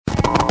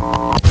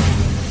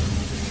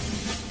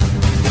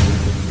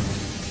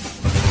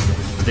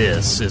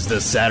This is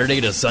the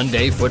Saturday to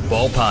Sunday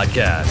Football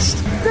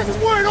Podcast. This is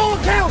where it all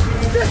counts.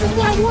 This is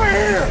why we're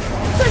here.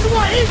 This is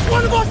why each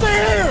one of us are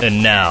here.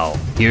 And now,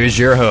 here's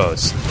your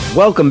host.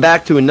 Welcome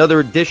back to another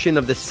edition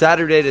of the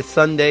Saturday to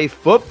Sunday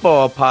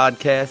Football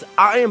Podcast.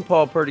 I am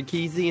Paul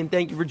Perticchese, and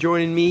thank you for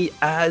joining me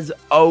as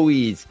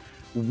always.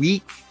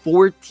 Week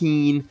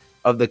 14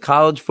 of the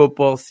college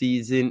football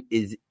season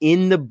is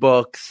in the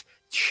books.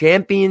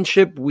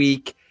 Championship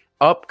week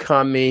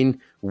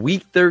upcoming.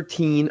 Week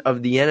 13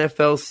 of the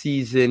NFL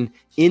season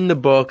in the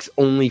books.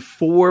 Only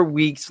 4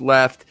 weeks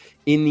left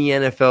in the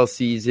NFL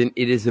season.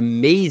 It is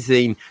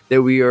amazing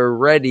that we are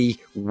already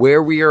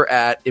where we are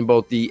at in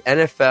both the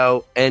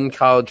NFL and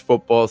college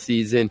football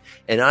season.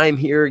 And I'm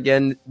here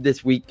again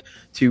this week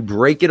to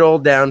break it all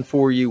down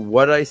for you,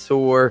 what I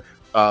saw.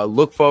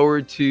 Look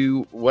forward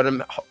to what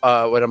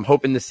I'm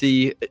hoping to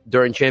see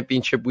during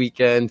championship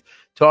weekend.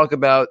 Talk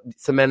about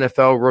some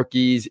NFL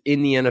rookies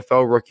in the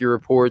NFL rookie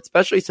report,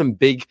 especially some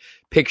big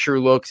picture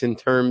looks in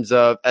terms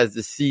of as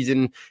the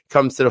season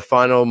comes to the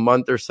final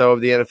month or so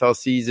of the NFL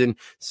season,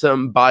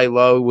 some buy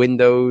low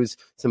windows,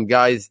 some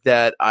guys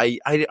that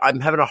I'm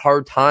having a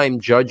hard time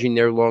judging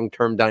their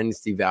long-term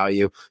dynasty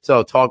value. So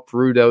I'll talk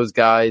through those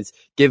guys,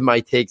 give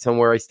my takes on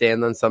where I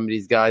stand on some of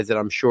these guys that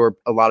I'm sure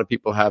a lot of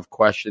people have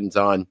questions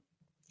on.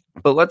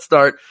 But let's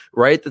start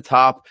right at the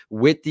top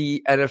with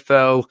the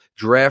NFL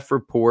draft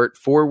report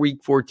for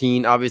week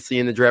 14. Obviously,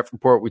 in the draft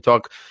report, we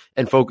talk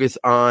and focus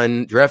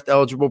on draft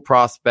eligible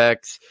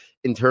prospects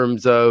in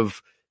terms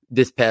of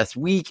this past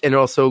week and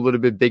also a little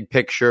bit big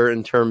picture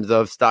in terms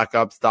of stock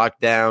up, stock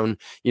down,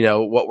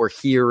 what we're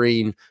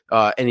hearing,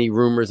 any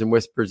rumors and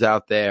whispers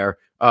out there.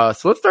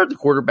 So let's start the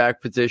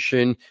quarterback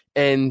position.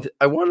 And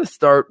I want to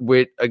start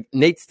with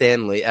Nate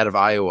Stanley out of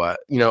Iowa.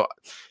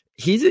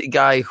 He's a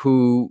guy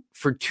who,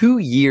 for 2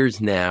 years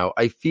now,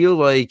 I feel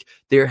like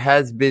there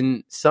has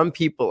been some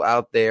people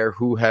out there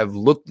who have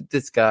looked at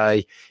this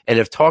guy and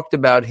have talked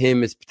about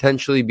him as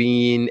potentially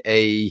being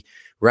a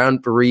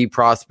round 3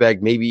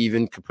 prospect, maybe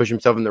even could push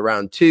himself in the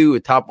round 2, a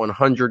top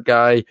 100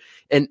 guy.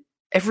 And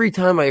every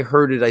time I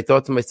heard it, I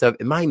thought to myself,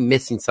 am I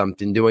missing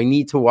something? Do I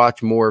need to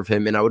watch more of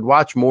him? And I would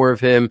watch more of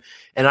him,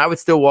 and I would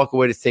still walk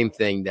away the same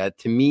thing, that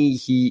to me,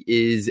 he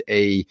is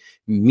a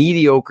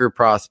mediocre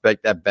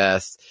prospect at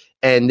best.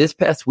 And this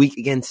past week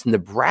against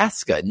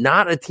Nebraska,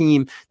 not a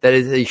team that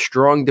is a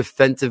strong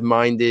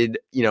defensive-minded,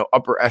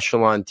 upper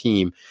echelon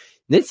team,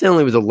 Nate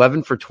Stanley was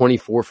 11 for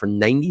 24 for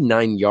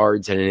 99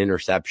 yards and an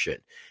interception.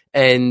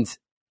 And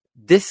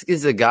this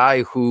is a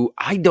guy who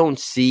I don't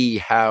see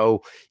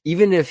how,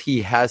 even if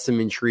he has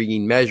some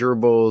intriguing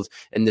measurables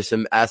and there's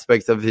some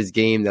aspects of his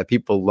game that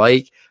people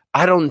like,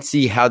 I don't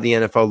see how the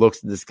NFL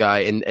looks at this guy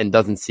and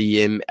doesn't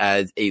see him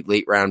as a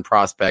late round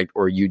prospect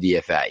or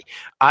UDFA.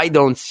 I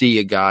don't see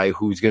a guy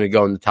who's going to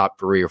go in the top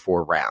 3 or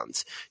 4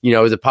 rounds.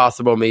 Is it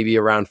possible maybe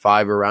around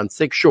 5 or around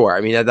 6? Sure.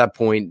 I mean, at that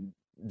point,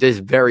 there's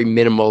very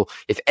minimal,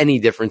 if any,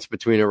 difference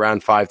between a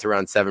round 5 to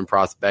round 7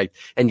 prospect.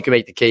 And you can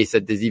make the case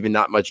that there's even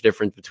not much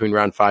difference between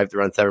round 5 to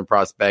round 7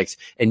 prospects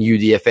and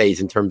UDFAs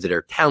in terms of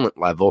their talent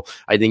level.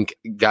 I think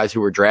guys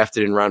who were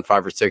drafted in round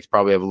 5 or 6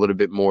 probably have a little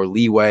bit more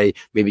leeway,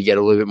 maybe get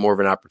a little bit more of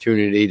an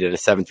opportunity than a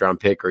 7th round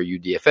pick or a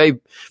UDFA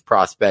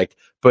prospect.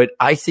 But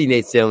I see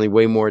Nate Stanley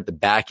way more at the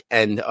back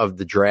end of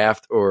the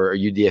draft or a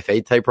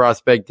UDFA type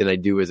prospect than I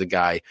do as a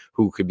guy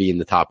who could be in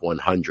the top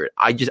 100.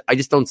 I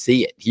just don't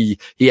see it.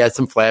 He has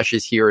some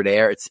flashes here or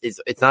there.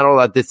 It's not all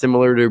that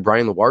dissimilar to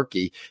Brian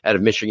Lewerke out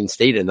of Michigan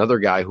State, another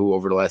guy who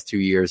over the last 2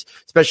 years,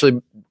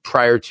 especially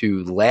prior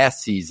to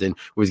last season,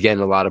 was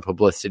getting a lot of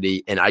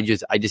publicity, and I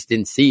just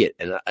didn't see it.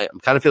 And I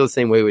kind of feel the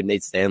same way with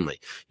Nate Stanley.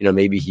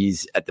 Maybe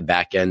he's at the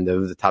back end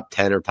of the top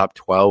 10 or top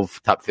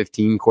 12, top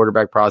 15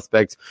 quarterback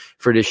prospects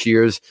for this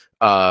year's.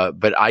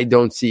 But I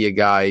don't see a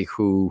guy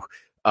who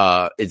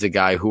is a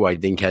guy who I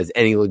think has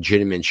any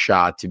legitimate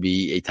shot to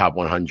be a top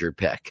 100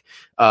 pick.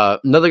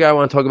 Another guy I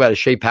want to talk about is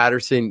Shea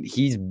Patterson.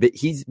 He's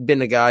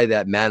been a guy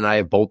that Matt and I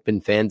have both been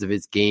fans of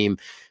his game.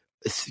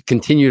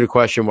 Continue to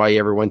question why he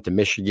ever went to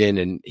Michigan,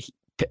 and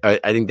I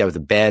think that was a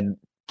bad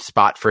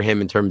spot for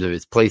him in terms of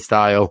his play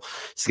style,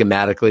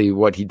 schematically,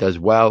 what he does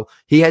well.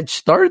 He had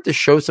started to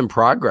show some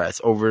progress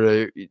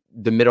over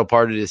the middle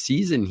part of the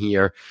season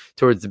here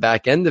towards the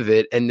back end of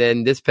it. And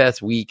then this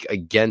past week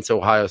against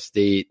Ohio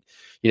State,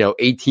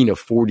 18 of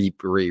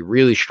 43,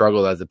 really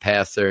struggled as a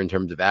passer in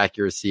terms of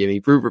accuracy. I mean, he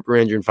threw for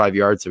 305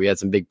 yards, so he had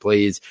some big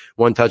plays,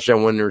 1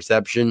 touchdown, 1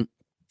 interception.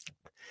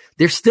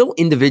 There's still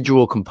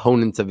individual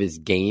components of his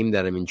game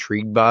that I'm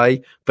intrigued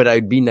by, but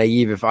I'd be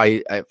naive if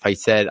I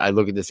said I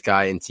look at this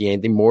guy and see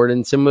anything more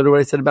than similar to what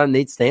I said about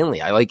Nate Stanley.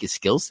 I like his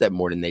skill set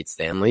more than Nate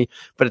Stanley,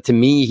 but to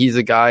me, he's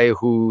a guy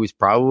who's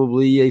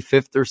probably a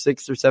 5th or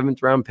 6th or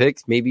 7th round pick,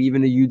 maybe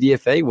even a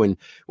UDFA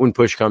when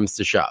push comes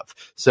to shove.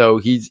 So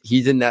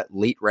he's in that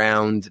late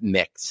round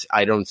mix.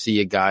 I don't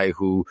see a guy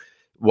who,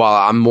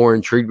 while I'm more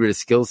intrigued with his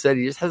skill set,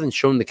 he just hasn't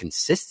shown the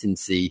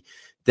consistency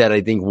that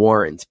I think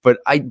warrants. But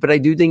I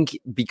do think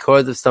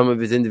because of some of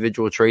his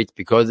individual traits,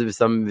 because of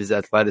some of his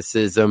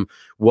athleticism,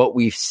 what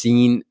we've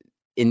seen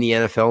in the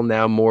NFL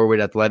now more with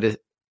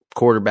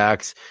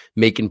quarterbacks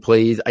making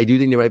plays. I do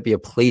think there might be a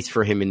place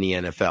for him in the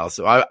NFL.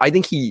 So I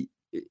think he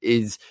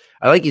is.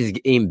 I like his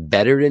game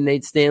better than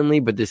Nate Stanley,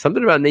 but there's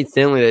something about Nate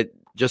Stanley that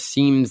just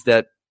seems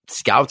that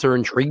scouts are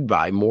intrigued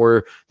by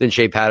more than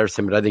Shea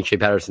Patterson. But I think Shea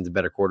Patterson's a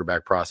better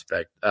quarterback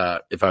prospect.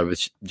 If I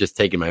was just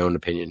taking my own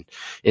opinion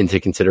into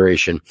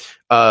consideration.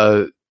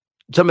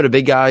 Some of the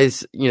big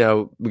guys, we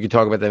could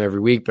talk about them every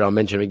week, but I'll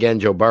mention them again.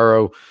 Joe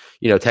Burrow,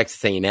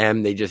 Texas A&M,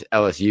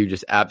 LSU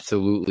just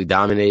absolutely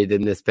dominated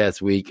them this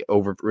past week,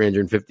 over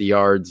 350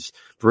 yards,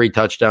 3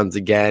 touchdowns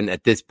again.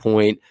 At this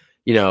point,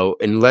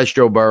 unless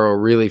Joe Burrow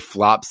really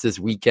flops this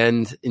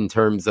weekend in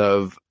terms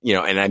of,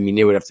 and I mean,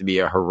 it would have to be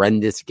a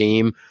horrendous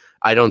game.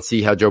 I don't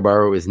see how Joe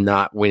Burrow is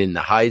not winning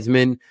the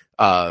Heisman.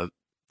 I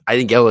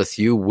think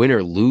LSU, win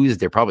or lose,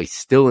 they're probably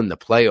still in the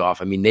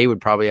playoff. I mean, they would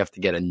probably have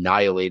to get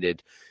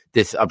annihilated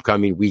this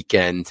upcoming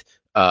weekend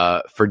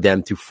for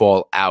them to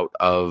fall out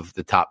of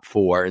the top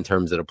 4 in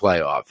terms of the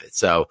playoff.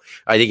 So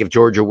I think if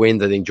Georgia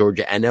wins, I think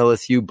Georgia and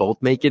LSU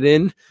both make it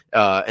in.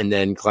 And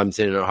then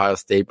Clemson and Ohio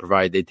State,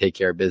 provided they take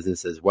care of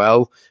business as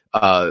well.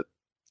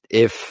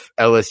 If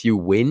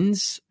LSU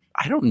wins,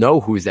 I don't know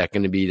who's that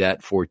going to be,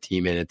 that 4th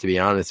team in it, to be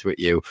honest with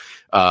you.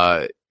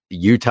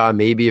 Utah,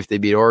 maybe if they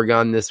beat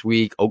Oregon this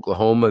week.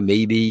 Oklahoma,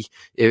 maybe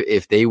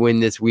if they win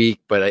this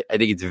week. But I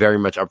think it's very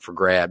much up for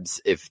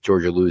grabs if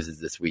Georgia loses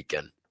this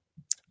weekend.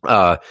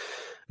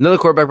 Another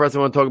quarterback person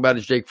I want to talk about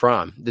is Jake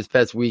Fromm. This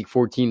past week,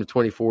 14 of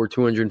 24,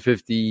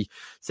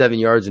 257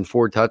 yards and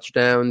 4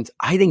 touchdowns.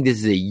 I think this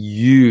is a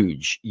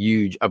huge,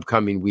 huge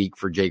upcoming week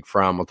for Jake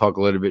Fromm. I'll talk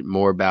a little bit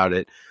more about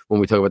it when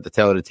we talk about the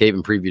tail of the tape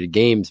and preview the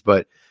games.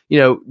 But,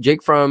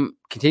 Jake Fromm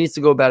continues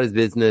to go about his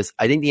business.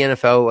 I think the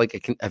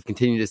NFL, I've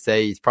continued to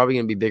say, he's probably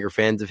going to be bigger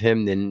fans of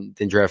him than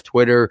draft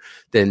Twitter,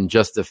 than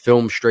just the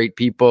film straight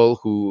people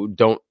who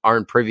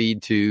aren't privy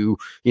to,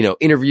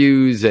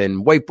 interviews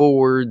and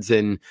whiteboards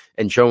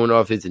and showing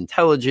off his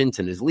intelligence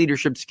and his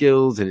leadership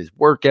skills and his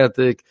work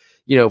ethic.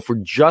 For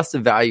just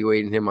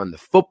evaluating him on the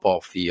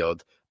football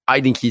field, I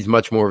think he's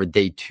much more of a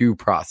day 2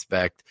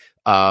 prospect.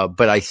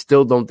 But I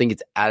still don't think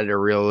it's at a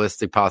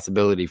realistic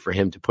possibility for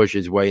him to push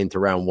his way into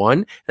round 1.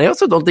 And I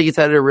also don't think it's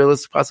at a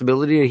realistic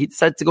possibility that he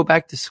decides to go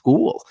back to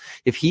school.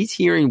 If he's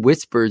hearing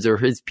whispers, or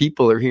his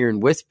people are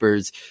hearing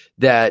whispers,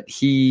 that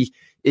he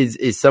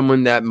is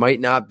someone that might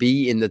not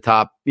be in the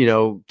top,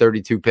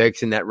 32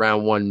 picks in that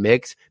round 1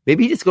 mix,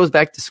 maybe he just goes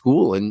back to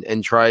school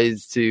and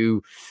tries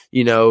to,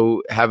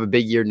 have a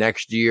big year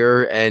next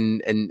year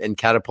and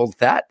catapult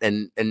that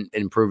and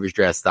improve his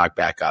draft stock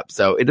back up.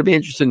 So it'll be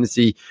interesting to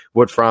see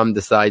what Fromm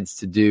decides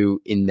to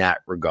do in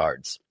that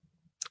regards.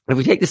 If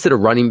we take this to the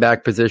running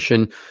back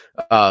position,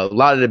 a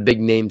lot of the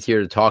big names here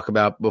to talk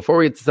about. Before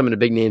we get to some of the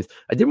big names,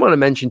 I did want to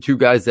mention 2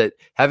 guys that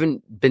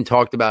haven't been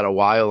talked about a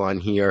while on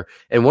here.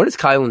 And one is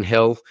Kylan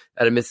Hill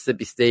out of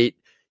Mississippi State.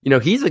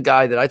 He's a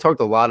guy that I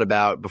talked a lot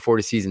about before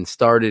the season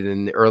started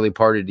in the early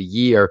part of the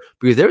year,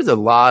 because there was a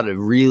lot of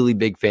really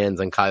big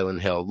fans on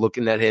Kylan Hill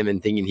looking at him and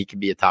thinking he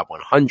could be a top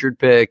 100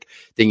 pick,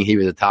 thinking he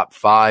was a top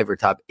 5 or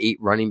top 8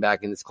 running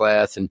back in this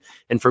class. And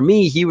for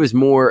me, he was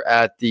more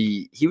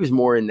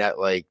in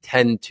that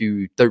 10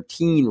 to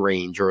 13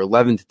 range, or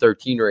 11 to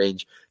 13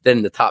 range, than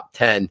in the top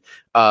 10.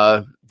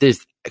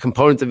 There's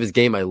components of his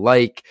game I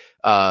like.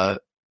 I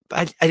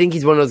think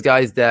he's one of those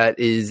guys that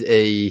is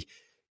a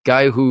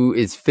guy who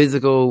is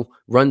physical,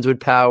 runs with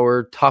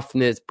power,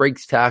 toughness,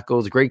 breaks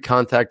tackles, great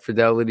contact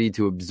fidelity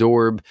to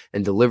absorb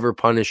and deliver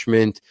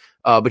punishment.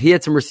 But he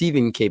had some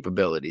receiving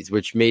capabilities,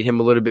 which made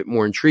him a little bit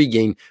more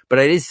intriguing. But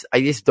I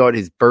just thought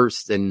his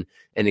burst and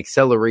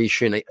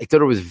acceleration, I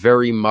thought it was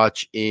very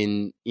much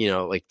in,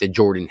 the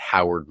Jordan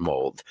Howard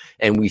mold.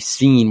 And we've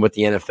seen what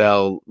the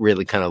NFL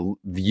really kind of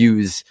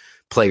views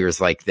players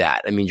like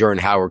that. I mean,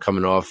 Jordan Howard,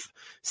 coming off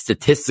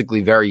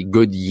statistically very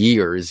good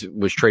years,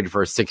 was traded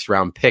for a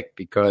 6th-round pick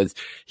because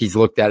he's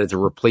looked at as a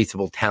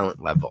replaceable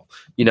talent level.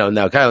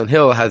 Now Kylan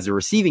Hill has the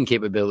receiving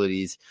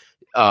capabilities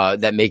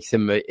that makes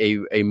him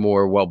a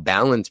more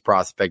well-balanced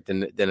prospect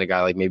than a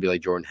guy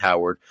like Jordan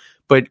Howard.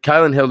 But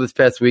Kylan Hill this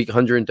past week,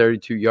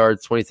 132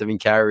 yards, 27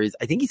 carries.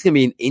 I think he's going to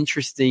be an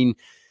interesting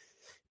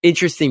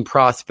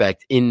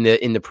prospect in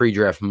the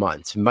pre-draft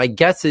months. My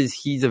guess is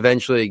he's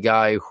eventually a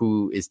guy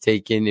who is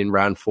taken in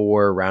round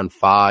 4, round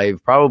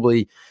 5,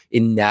 probably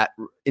in that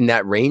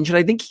range. And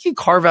I think he can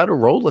carve out a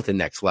role at the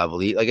next level.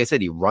 Like I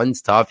said, he runs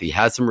tough. He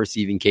has some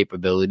receiving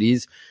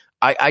capabilities.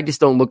 I just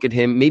don't look at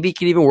him. Maybe he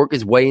can even work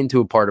his way into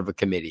a part of a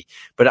committee,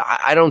 but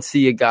I don't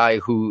see a guy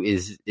who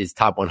is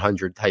top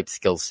 100 type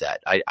skill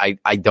set.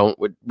 I don't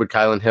with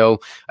Kylan Hill.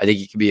 I think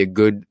he could be a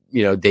good,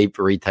 Dave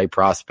Perry type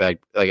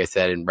prospect, like I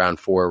said, in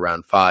round 4,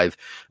 round 5,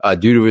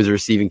 due to his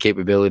receiving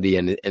capability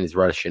and his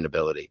rushing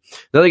ability.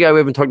 Another guy we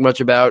haven't talked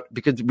much about,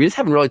 because we just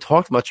haven't really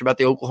talked much about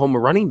the Oklahoma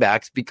running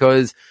backs,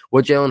 because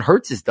what Jalen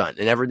Hurts has done,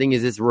 and everything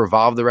is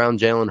revolved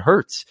around Jalen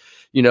Hurts.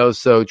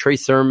 So Trey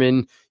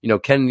Sermon,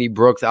 Kennedy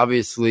Brooks,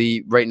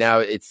 obviously right now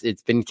it's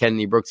been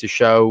Kennedy Brooks'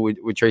 show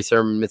with Trey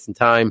Sermon missing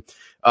time.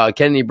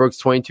 Kennedy Brooks,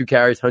 22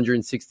 carries,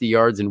 160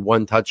 yards and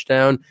 1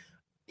 touchdown.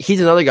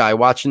 he's another guy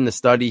watching the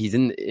study. He's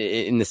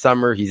in the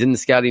summer. He's in the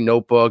scouting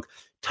notebook.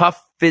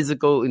 Tough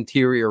physical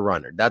interior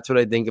runner. That's what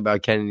I think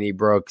about Kennedy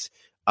Brooks.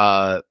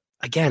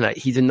 Again,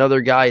 he's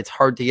another guy. It's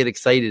hard to get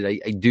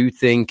excited. I do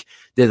think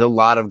there's a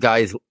lot of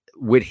guys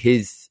with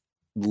his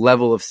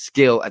level of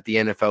skill at the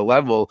NFL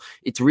level.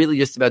 It's really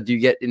just about, do you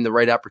get in the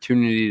right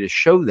opportunity to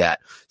show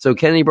that? So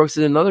Kennedy Brooks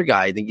is another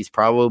guy. I think he's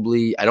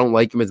probably, I don't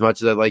like him as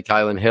much as I like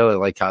Kylan Hill. I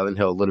like Kylan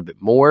Hill a little bit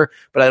more,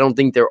 but I don't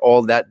think they're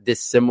all that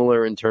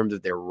dissimilar in terms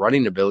of their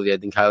running ability. I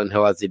think Kylan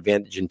Hill has the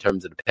advantage in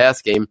terms of the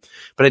pass game,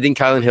 but I think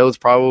Kylan Hill is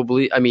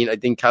probably,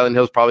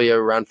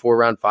 a round 4,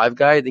 round 5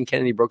 guy. I think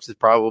Kennedy Brooks is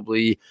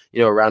probably,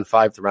 a round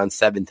 5 to round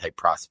 7 type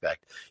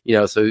prospect.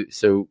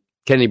 So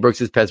Kennedy Brooks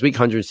this past week,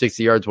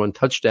 160 yards, 1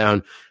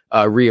 touchdown,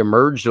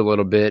 reemerged a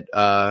little bit.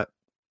 I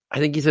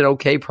think he's an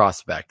okay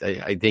prospect.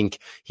 I think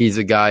he's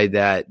a guy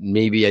that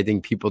maybe I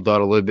think people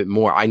thought a little bit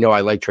more. I know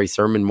I like Trey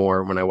Sermon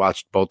more when I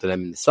watched both of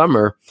them in the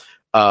summer.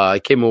 I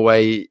came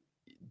away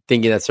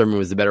thinking that Sermon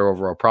was the better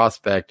overall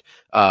prospect.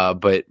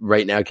 But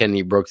right now,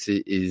 Kennedy Brooks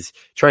is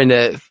trying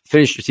to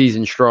finish the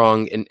season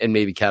strong and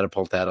maybe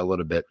catapult that a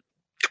little bit.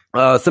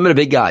 Some of the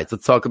big guys.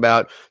 Let's talk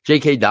about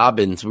J.K.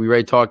 Dobbins. We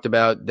already talked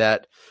about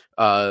that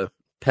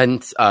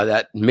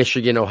that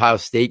Michigan-Ohio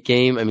State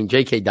game. I mean,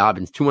 J.K.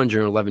 Dobbins,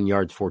 211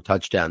 yards, 4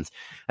 touchdowns.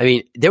 I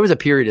mean, there was a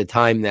period of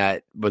time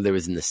that, whether it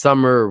was in the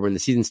summer or when the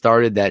season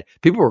started, that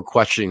people were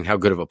questioning how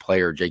good of a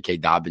player J.K.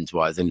 Dobbins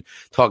was and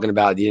talking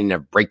about he didn't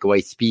have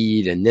breakaway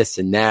speed and this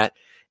and that.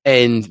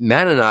 And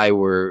Matt and I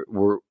were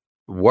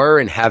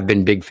and have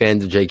been big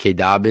fans of J.K.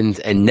 Dobbins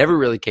and never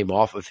really came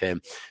off of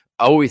him.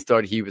 I always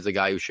thought he was a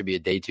guy who should be a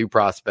day 2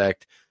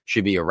 prospect.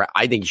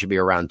 I think he should be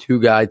a round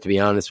 2 guy, to be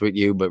honest with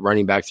you, but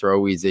running backs are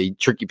always a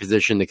tricky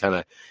position to kind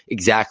of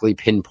exactly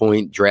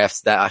pinpoint draft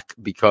stack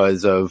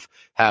because of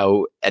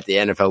how at the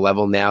NFL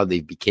level now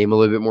they became a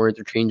little bit more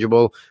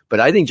interchangeable. But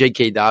I think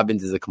J.K.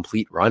 Dobbins is a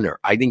complete runner.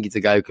 I think he's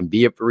a guy who can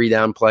be a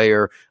 3-down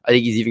player. I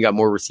think he's even got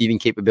more receiving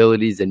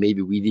capabilities than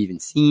maybe we've even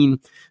seen.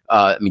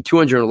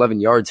 211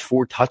 yards,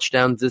 4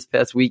 touchdowns this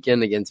past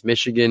weekend against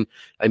Michigan.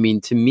 I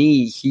mean, to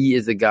me, he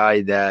is a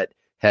guy that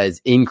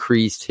has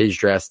increased his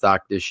draft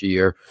stock this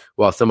year,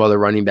 while some other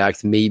running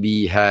backs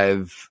maybe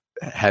have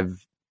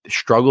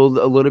struggled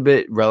a little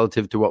bit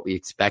relative to what we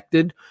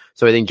expected.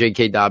 So I think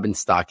J.K. Dobbins'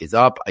 stock is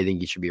up. I think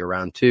he should be a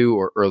round 2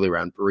 or early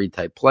round 3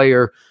 type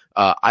player.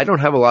 I don't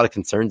have a lot of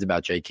concerns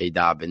about J.K.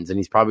 Dobbins, and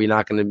he's probably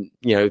not going to,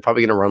 he's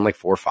probably going to run like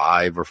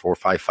 4.5 or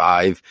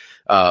 4.55.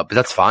 But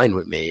that's fine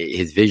with me.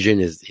 His vision,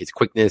 his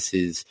quickness,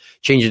 his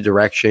change of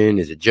direction,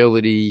 his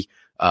agility.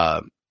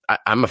 I'm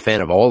a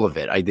fan of all of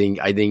it. I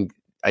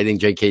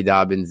think J.K.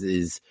 Dobbins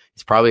is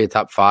probably a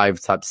top 5,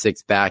 top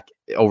 6 back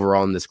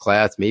overall in this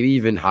class, maybe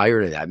even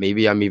higher than that.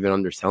 Maybe I'm even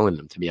underselling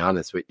him, to be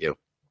honest with you.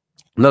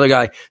 Another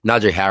guy,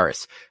 Najee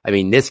Harris. I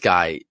mean, this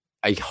guy,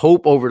 I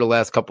hope over the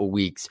last couple of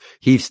weeks,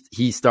 he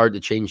started to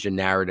change the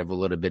narrative a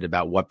little bit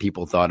about what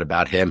people thought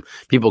about him.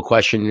 People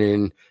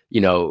questioning,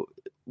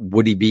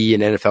 would he be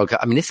an NFL?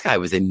 I mean, this guy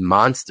was a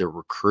monster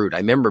recruit. I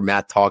remember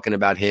Matt talking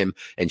about him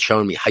and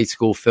showing me high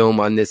school film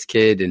on this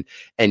kid.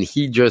 And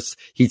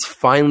he's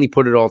finally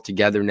put it all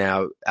together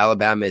now.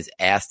 Alabama has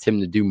asked him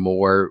to do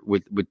more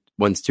with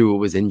once Tua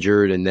was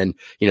injured and then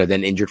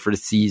injured for the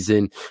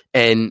season.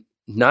 And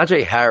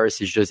Najee Harris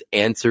has just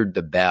answered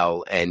the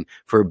bell. And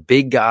for a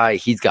big guy,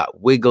 he's got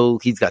wiggle.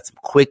 He's got some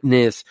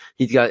quickness.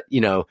 He's got,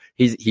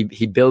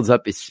 he builds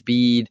up his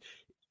speed.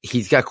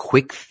 He's got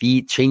quick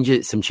feet, change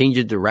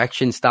of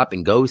direction, stop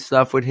and go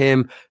stuff with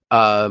him.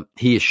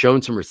 He has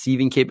shown some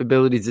receiving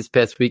capabilities this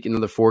past week.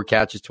 Another 4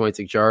 catches,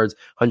 26 yards,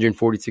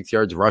 146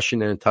 yards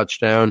rushing and a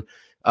touchdown.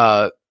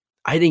 I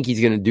think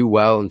he's going to do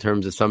well in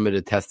terms of some of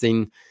the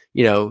testing,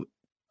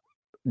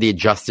 the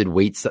adjusted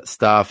weight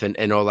stuff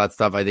and all that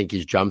stuff. I think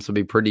his jumps will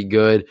be pretty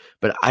good.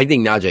 But I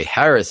think Najee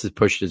Harris has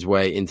pushed his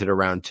way into the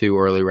round 2,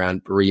 early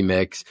round 3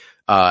 mix.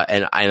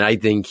 And I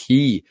think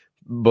he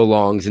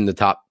belongs in the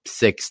top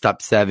 6,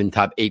 top 7,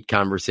 top 8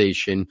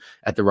 conversation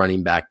at the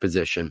running back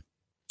position.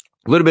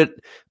 A little bit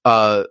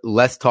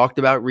less talked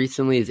about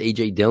recently is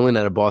A.J. Dillon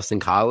out of Boston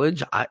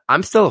College.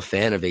 I'm still a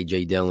fan of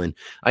A.J. Dillon.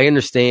 I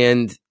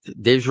understand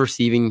there's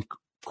receiving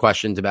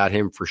questions about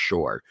him for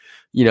sure,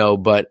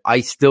 but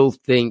I still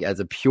think as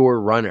a pure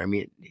runner, I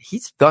mean,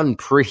 he's done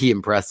pretty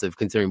impressive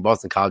considering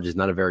Boston College is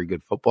not a very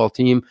good football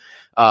team.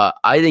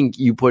 I think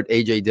you put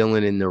A.J.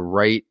 Dillon in the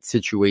right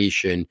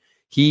situation.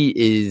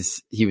 He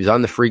was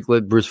on the freak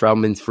list, Bruce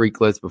Feldman's freak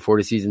list before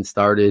the season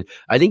started.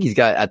 I think he's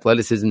got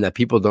athleticism that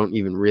people don't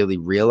even really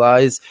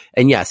realize.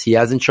 And yes, he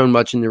hasn't shown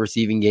much in the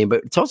receiving game,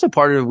 but it's also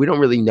part of it. We don't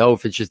really know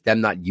if it's just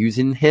them not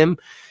using him,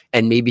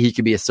 and maybe he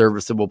could be a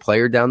serviceable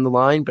player down the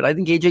line. But I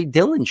think A.J.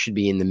 Dillon should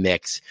be in the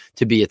mix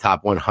to be a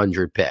top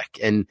 100 pick.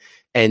 And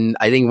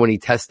I think when he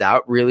tests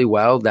out really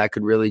well, that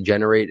could really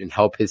generate and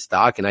help his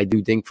stock. And I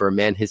do think for a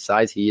man his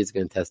size, he is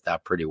going to test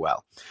out pretty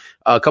well.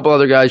 A couple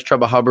other guys,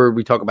 Chuba Hubbard,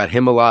 we talk about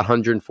him a lot,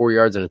 104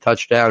 yards and a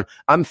touchdown.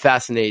 I'm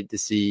fascinated to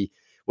see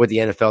what the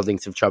NFL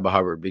thinks of Chuba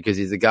Hubbard because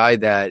he's a guy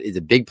that is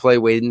a big play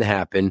waiting to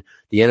happen.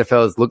 The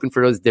NFL is looking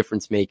for those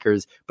difference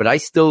makers, but I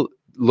still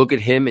look at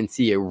him and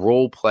see a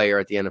role player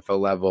at the NFL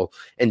level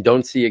and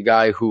don't see a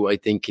guy who I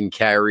think can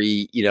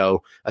carry,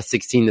 a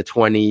 16 to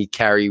 20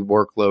 carry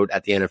workload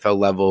at the NFL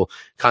level,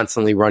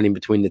 constantly running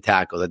between the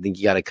tackles. I think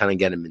you got to kind of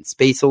get him in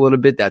space a little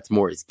bit. That's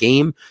more his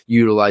game.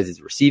 Utilize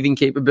his receiving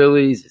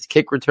capabilities, his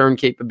kick return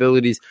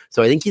capabilities.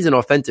 So I think he's an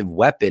offensive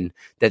weapon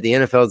that the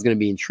NFL is going to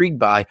be intrigued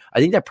by. I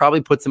think that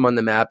probably puts him on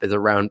the map as a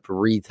round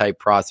 3 type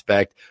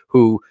prospect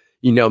who,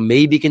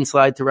 maybe can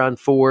slide to round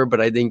 4,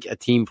 but I think a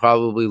team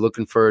probably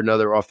looking for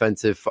another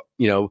offensive,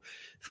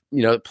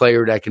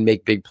 player that can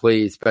make big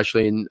plays,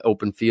 especially in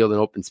open field and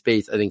open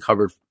space. I think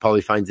Hubbard probably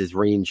finds his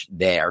range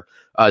there.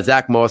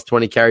 Zach Moss,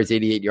 20 carries,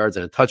 88 yards,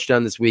 and a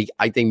touchdown this week.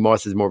 I think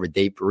Moss is more of a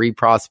day 3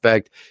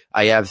 prospect.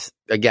 I have,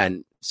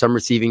 again, some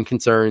receiving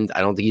concerns.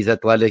 I don't think he's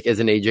athletic as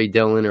an A.J.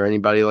 Dillon or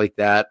anybody like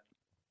that.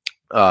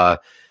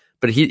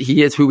 But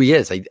he is who he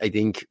is. I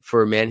think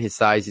for a man his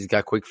size, he's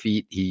got quick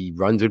feet. He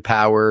runs with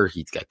power.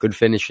 He's got good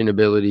finishing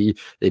ability,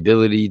 the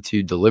ability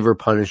to deliver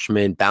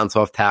punishment, bounce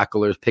off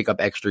tacklers, pick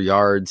up extra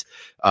yards,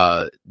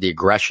 the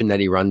aggression that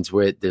he runs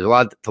with. There's a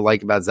lot to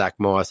like about Zach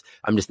Moss.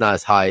 I'm just not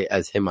as high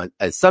as him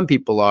as some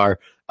people are.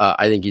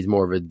 I think he's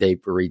more of a day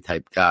 3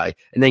 type guy.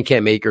 And then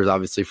Cam Akers,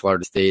 obviously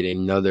Florida State,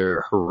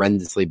 another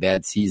horrendously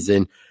bad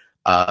season.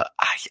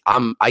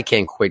 I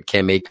can't quit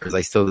Cam Akers. I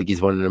still think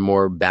he's one of the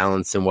more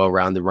balanced and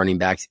well-rounded running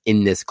backs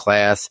in this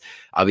class.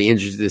 I'll be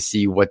interested to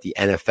see what the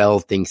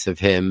NFL thinks of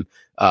him.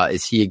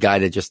 Is he a guy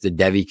that just the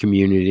Devy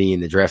community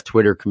and the draft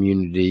Twitter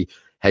community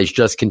has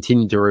just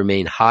continued to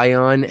remain high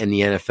on and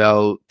the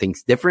NFL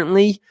thinks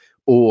differently?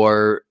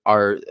 Or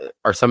are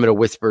some of the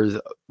whispers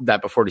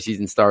that before the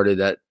season started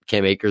that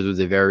Cam Akers was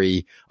a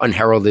very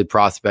unheralded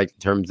prospect in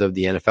terms of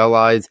the NFL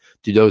eyes?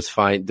 Do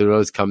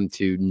those come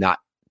to not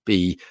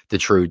be the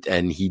truth,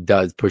 and he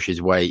does push his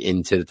way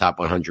into the top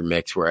 100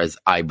 mix, whereas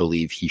I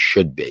believe he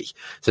should be.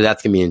 So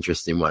that's going to be an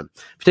interesting one.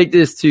 If we take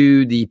this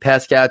to the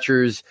pass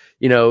catchers,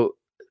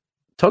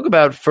 talk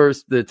about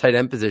first the tight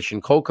end position.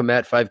 Cole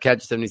Kmet, 5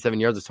 catches, 77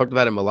 yards. I've talked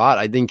about him a lot.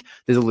 I think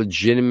there's a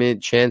legitimate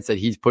chance that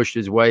he's pushed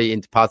his way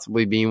into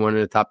possibly being one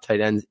of the top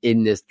tight ends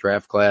in this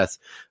draft class,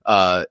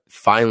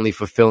 finally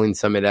fulfilling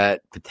some of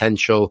that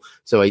potential.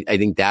 So I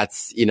think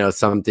that's,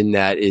 something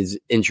that is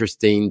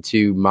interesting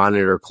to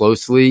monitor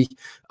closely.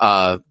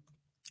 In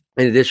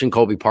addition,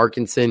 Colby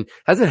Parkinson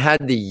hasn't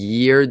had the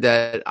year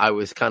that I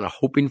was kind of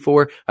hoping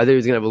for. I think he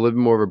was going to have a little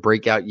bit more of a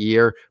breakout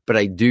year, but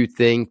I do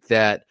think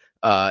that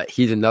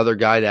he's another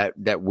guy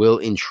that will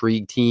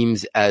intrigue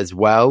teams as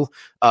well.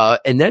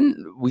 And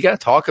then we got to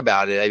talk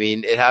about it. I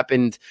mean, it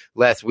happened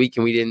last week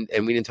and we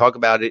didn't talk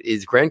about it,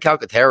 is Grant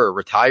Calcaterra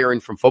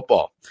retiring from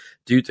football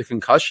due to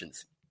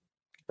concussions.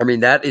 I mean,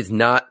 that is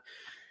not,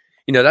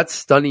 that's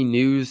stunning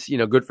news,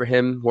 good for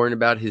him, worrying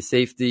about his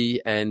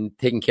safety and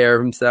taking care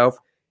of himself.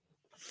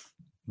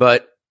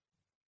 But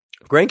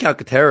Grant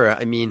Calcaterra,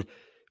 I mean,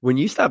 when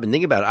you stop and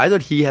think about it, I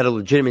thought he had a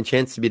legitimate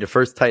chance to be the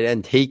first tight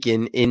end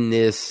taken in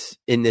this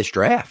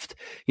draft.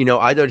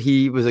 I thought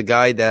he was a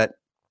guy that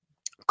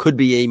could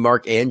be a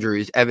Mark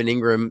Andrews, Evan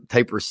Ingram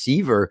type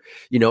receiver,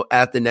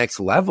 at the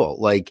next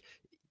level.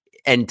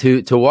 And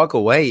to walk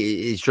away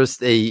is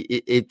just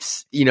it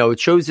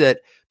shows that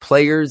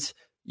players,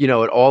 at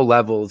all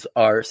levels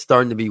are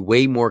starting to be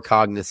way more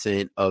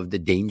cognizant of the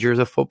dangers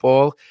of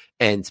football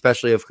and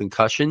especially of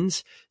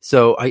concussions.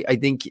 So I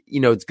think,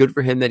 it's good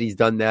for him that he's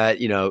done that,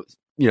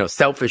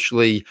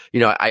 selfishly,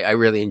 I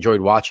really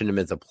enjoyed watching him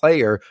as a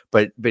player,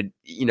 but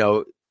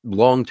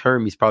long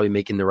term, he's probably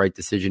making the right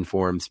decision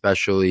for him,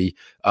 especially,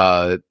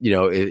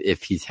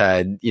 if he's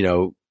had,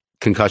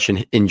 concussion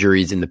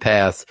injuries in the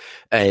past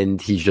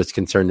and he's just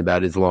concerned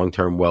about his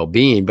long-term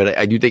well-being. But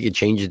I do think it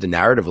changes the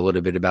narrative a little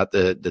bit about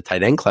the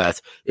tight end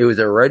class. It was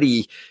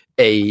already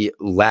a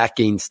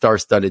lacking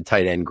star-studded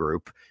tight end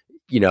group.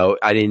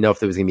 I didn't know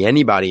if there was going to be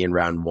anybody in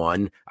round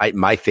 1.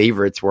 My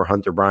favorites were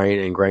Hunter Bryant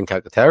and Grant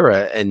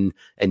Calcaterra, and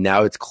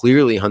now it's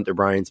clearly Hunter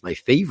Bryant's my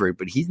favorite,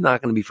 but he's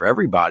not going to be for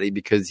everybody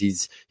because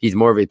he's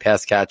more of a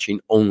pass-catching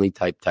only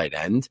type tight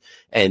end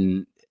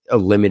and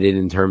limited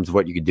in terms of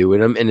what you could do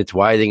with him. And it's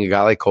why I think a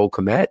guy like Cole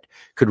Kmet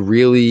could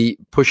really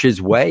push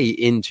his way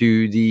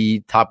into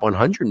the top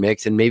 100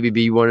 mix and maybe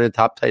be one of the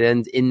top tight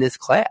ends in this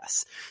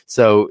class.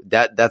 So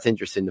that's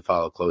interesting to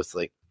follow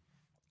closely.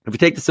 If we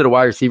take this to the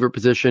wide receiver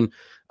position,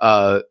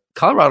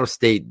 Colorado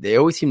State, they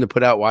always seem to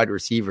put out wide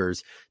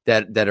receivers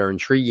that are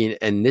intriguing.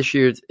 And this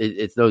year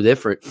it's no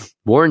different.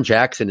 Warren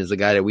Jackson is a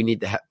guy that we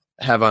need to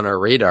have on our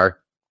radar.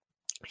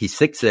 He's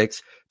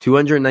 6'6",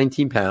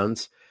 219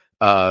 pounds.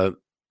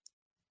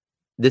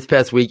 This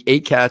past week,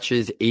 8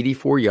 catches,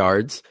 84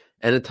 yards,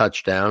 and a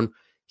touchdown.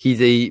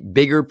 He's a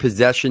bigger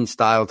possession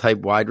style type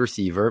wide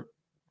receiver.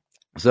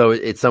 So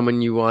it's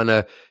someone you want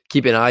to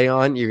keep an eye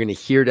on. You're going to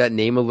hear that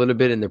name a little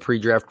bit in the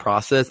pre-draft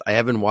process. I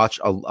haven't watched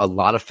a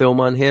lot of film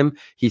on him.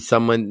 He's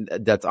someone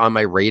that's on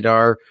my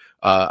radar.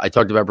 I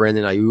talked about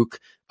Brandon Ayuk,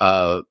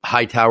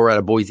 Hightower out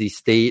of Boise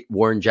State,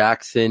 Warren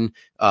Jackson,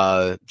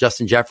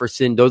 Justin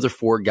Jefferson. Those are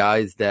 4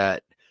 guys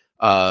that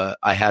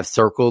I have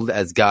circled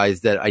as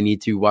guys that I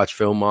need to watch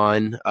film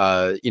on,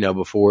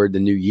 before the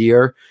new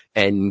year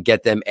and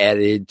get them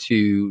added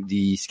to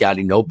the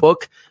scouting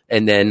notebook.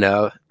 And then,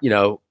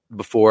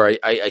 before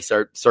I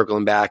start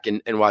circling back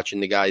and watching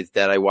the guys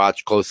that I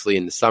watch closely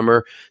in the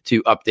summer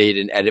to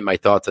update and edit my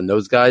thoughts on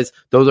those guys.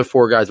 Those are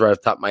 4 guys right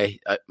off the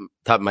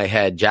top of my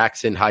head: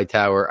 Jackson,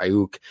 Hightower,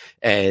 Ayuk,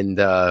 and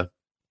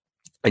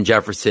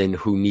Jefferson,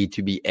 who need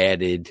to be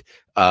added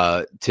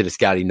to the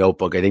scouting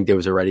notebook. I think there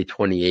was already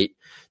 28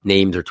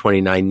 names or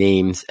 29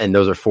 names, and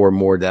those are 4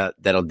 more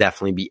that'll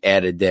definitely be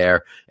added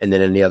there. And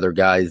then any other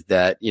guys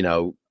that,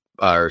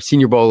 our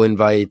Senior Bowl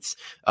invites,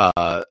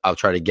 I'll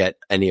try to get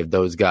any of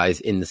those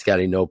guys in the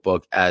scouting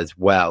notebook as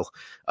well.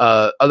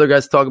 Other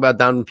guys talk about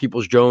Donovan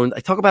Peoples-Jones. I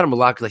talk about him a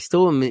lot because I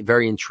still am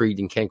very intrigued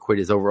and can't quit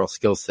his overall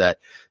skill set.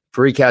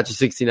 3 catches,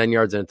 69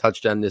 yards, and a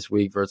touchdown this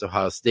week versus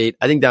Ohio State.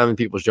 I think Donovan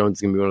Peoples-Jones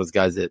is going to be one of those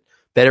guys that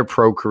better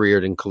pro career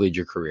than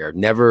collegiate career.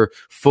 Never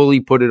fully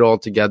put it all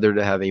together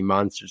to have a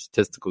monster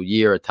statistical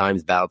year. At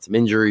times battled some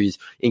injuries,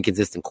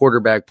 inconsistent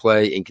quarterback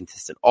play,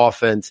 inconsistent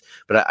offense.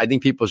 But I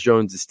think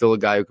Peoples-Jones is still a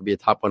guy who could be a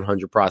top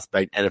 100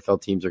 prospect.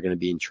 NFL teams are going to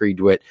be intrigued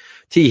with.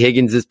 T.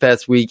 Higgins this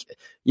past week,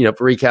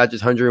 3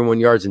 catches, 101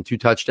 yards, and 2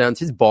 touchdowns.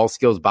 His ball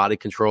skills, body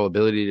control,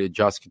 ability to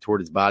adjust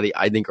toward his body,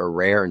 I think are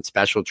rare and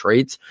special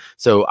traits.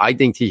 So I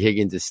think T.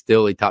 Higgins is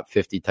still a top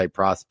 50 type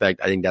prospect.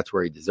 I think that's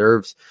where he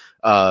deserves.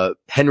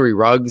 Henry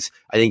Ruggs,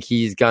 I think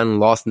he's gotten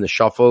lost in the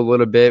shuffle a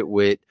little bit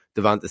with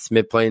Devonta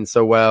Smith playing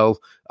so well,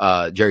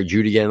 Jerry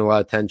Jeudy getting a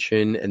lot of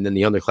attention, and then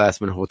the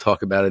underclassmen we'll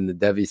talk about in the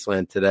Devy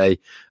slant today.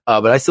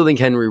 But I still think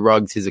Henry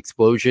Ruggs, his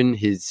explosion,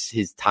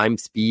 his time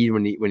speed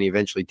when he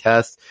eventually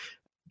tests,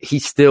 he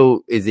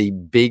still is a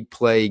big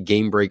play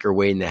game breaker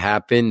waiting to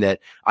happen, that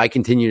I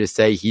continue to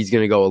say he's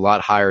going to go a lot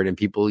higher than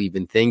people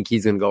even think.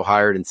 He's going to go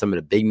higher than some of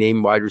the big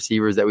name wide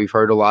receivers that we've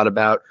heard a lot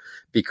about,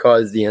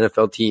 because the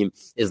NFL team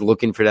is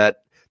looking for that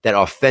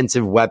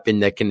offensive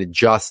weapon that can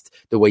adjust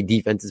the way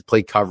defenses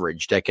play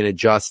coverage, that can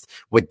adjust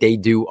what they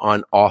do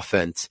on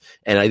offense.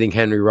 And I think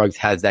Henry Ruggs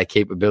has that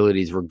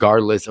capabilities,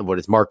 regardless of what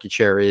his market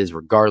share is,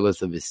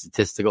 regardless of his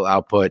statistical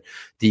output.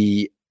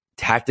 The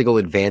tactical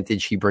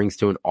advantage he brings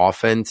to an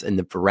offense and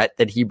the threat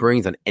that he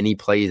brings on any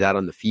plays out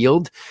on the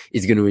field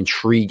is going to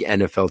intrigue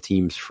NFL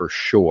teams for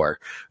sure.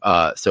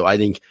 So I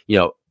think,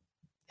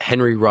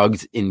 Henry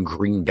Ruggs in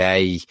Green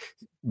Bay,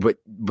 but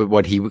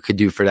what he could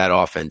do for that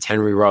offense,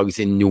 Henry Ruggs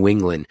in New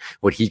England,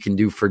 what he can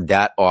do for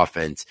that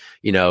offense.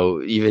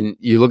 Even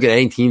you look at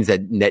any teams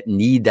that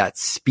need that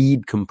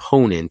speed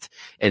component,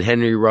 and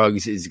Henry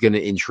Ruggs is going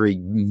to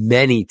intrigue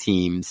many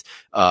teams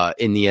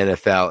in the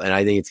NFL, and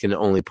I think it's going to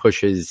only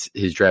push his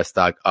draft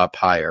stock up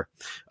higher.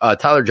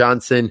 Tyler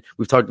Johnson,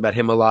 we've talked about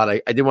him a lot.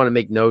 I did want to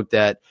make note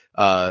that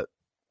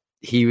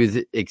he was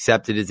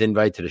accepted his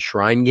invite to the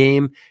Shrine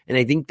Game, and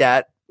I think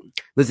that,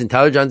 listen,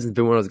 Tyler Johnson's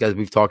been one of those guys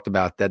we've talked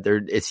about that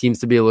it seems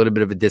to be a little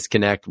bit of a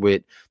disconnect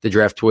with the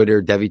draft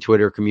Twitter, Devy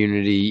Twitter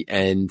community,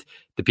 and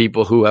the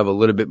people who have a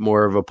little bit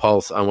more of a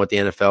pulse on what the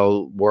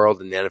NFL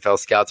world and the NFL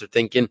scouts are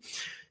thinking.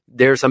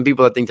 There are some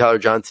people that think Tyler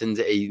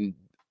Johnson's a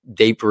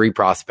day 3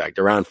 prospect,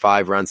 around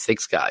 5, around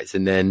 6 guys.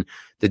 And then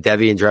the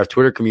Devy and draft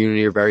Twitter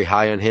community are very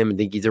high on him and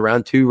think he's a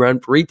round 2,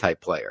 round 3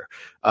 type player.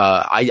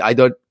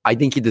 I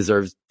think he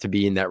deserves to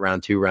be in that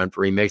round 2, round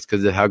 3 mix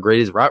because of how great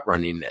his route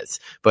running is.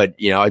 But,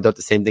 I thought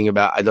the same thing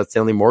I thought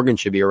Stanley Morgan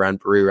should be a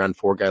round 3, round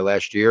 4 guy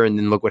last year. And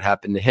then look what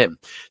happened to him.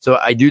 So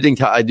I do think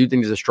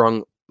there's a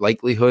strong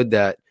likelihood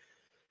that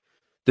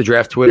the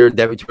draft Twitter,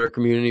 Devy Twitter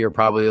community are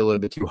probably a little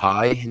bit too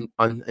high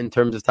in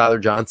terms of Tyler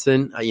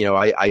Johnson.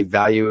 I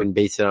value and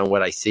base it on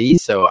what I see.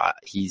 So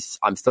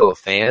I'm still a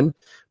fan,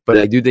 but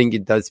I do think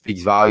it does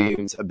speak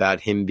volumes about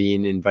him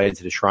being invited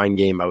to the Shrine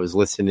Game. I was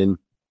listening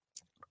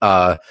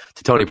to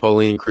Tony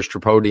Pauline and Chris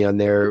Tripodi on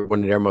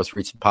one of their most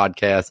recent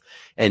podcasts,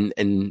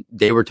 and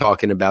they were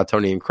talking about,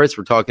 Tony and Chris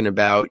were talking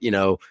about,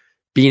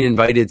 being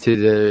invited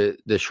to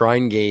the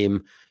Shrine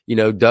Game,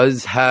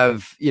 does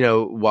have,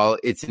 while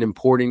it's an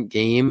important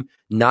game,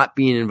 not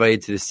being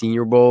invited to the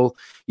Senior Bowl,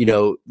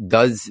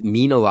 does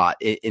mean a lot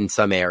in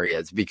some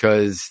areas,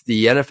 because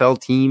the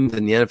NFL teams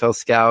and the NFL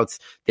scouts,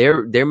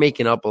 they're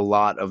making up a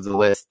lot of the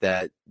list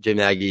that Jim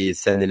Nagy is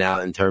sending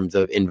out in terms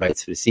of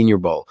invites to the Senior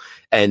Bowl.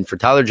 And for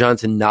Tyler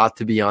Johnson not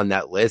to be on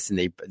that list, and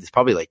there's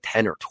probably like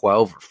 10 or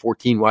 12 or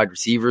 14 wide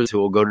receivers who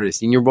will go to the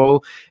Senior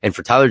Bowl, and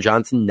for Tyler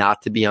Johnson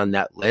not to be on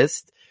that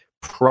list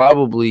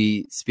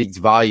probably speaks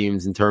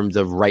volumes in terms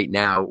of right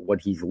now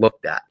what he's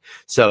looked at.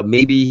 So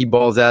maybe he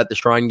balls out the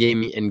Shrine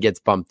Game and gets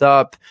bumped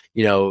up.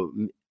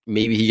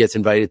 Maybe he gets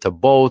invited to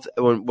both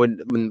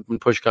when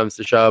push comes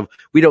to shove.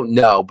 We don't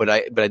know, but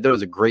I thought it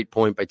was a great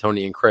point by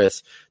Tony and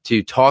Chris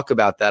to talk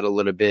about that a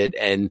little bit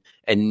and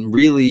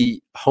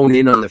really hone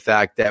in on the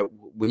fact that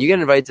when you get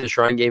invited to the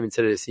Shrine Game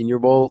instead of the Senior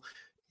Bowl,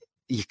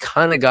 you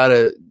kind of got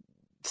to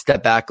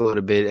step back a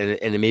little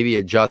bit and maybe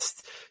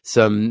adjust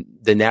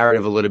the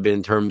narrative a little bit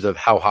in terms of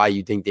how high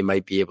you think they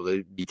might be able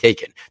to be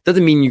taken.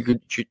 Doesn't mean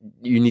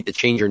you need to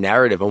change your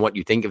narrative on what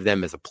you think of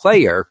them as a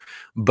player,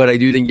 but I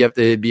do think you have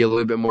to be a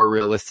little bit more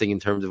realistic in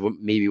terms of what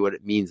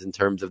it means in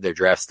terms of their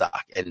draft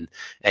stock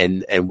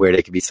and where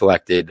they could be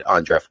selected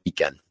on draft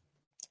weekend.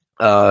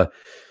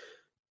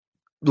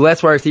 The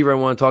last wide receiver I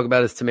want to talk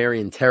about is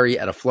Tamarian Terry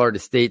out of Florida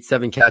State.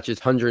 7 catches,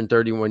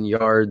 131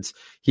 yards.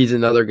 He's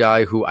another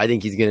guy who I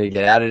think he's going to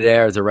get out of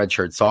there as a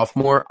redshirt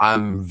sophomore.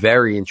 I'm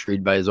very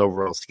intrigued by his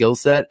overall skill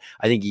set.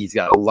 I think he's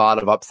got a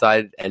lot of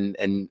upside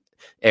and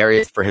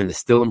areas for him to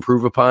still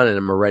improve upon, and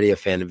I'm already a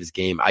fan of his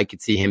game. I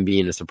could see him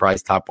being a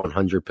surprise top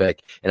 100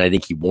 pick, and I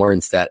think he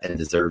warrants that and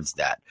deserves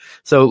that.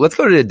 So let's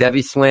go to the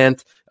Devy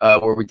slant,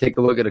 where we take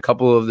a look at a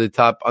couple of the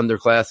top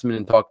underclassmen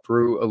and talk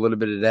through a little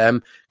bit of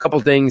them. A couple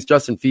things.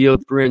 Justin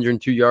Fields,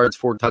 302 yards,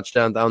 4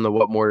 touchdowns. I don't know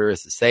what more there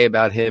is to say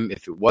about him.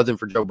 If it wasn't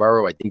for Joe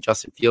Burrow, I think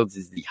Justin Fields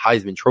is the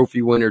Heisman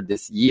Trophy winner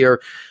this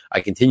year. I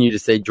continue to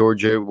say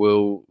Georgia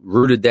will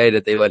rue the day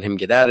that they let him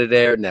get out of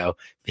there. Now,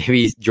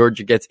 maybe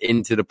Georgia gets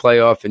into the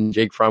playoff and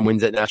Jake Fromm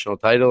wins that national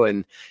title,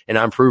 and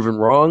I'm proven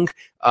wrong.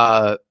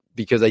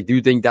 Because I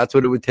do think that's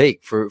what it would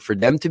take for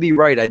them to be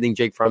right. I think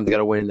Jake Fromm's got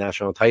to win a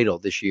national title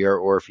this year,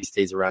 or if he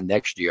stays around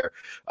next year,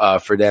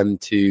 for them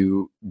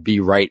to be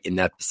right in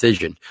that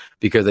decision.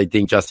 Because I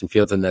think Justin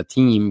Fields and that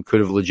team could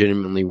have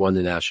legitimately won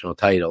the national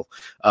title.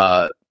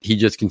 He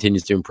just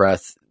continues to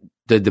impress.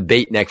 The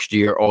debate next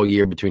year, all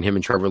year, between him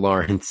and Trevor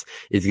Lawrence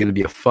is going to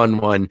be a fun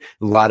one.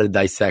 A lot of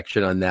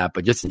dissection on that,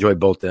 but just enjoy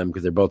both of them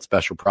because they're both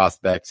special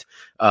prospects.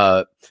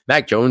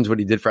 Mac Jones, what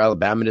he did for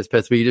Alabama this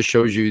past week, he just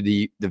shows you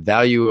the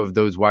value of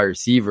those wide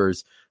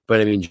receivers. But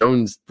I mean,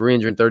 Jones,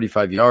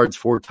 335 yards,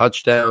 4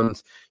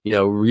 touchdowns,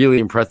 really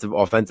impressive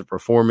offensive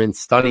performance.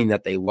 Stunning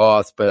that they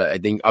lost, but I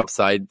think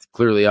upside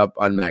clearly up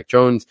on Mac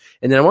Jones.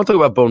 And then I want to talk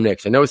about Bo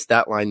Nix. I know his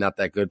stat line not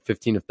that good,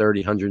 15 of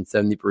 30,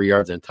 173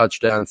 yards and a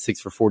touchdown, 6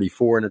 for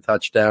 44 and a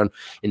touchdown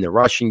in the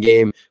rushing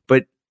game.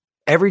 But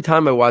every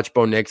time I watch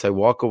Bo Nix, I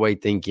walk away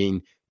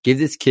thinking, give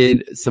this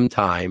kid some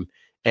time.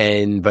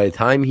 And by the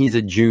time he's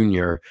a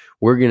junior,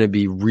 we're going to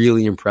be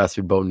really impressed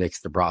with Bo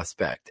Nix, the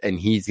prospect. And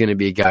he's going to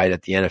be a guy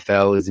that the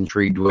NFL is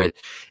intrigued with.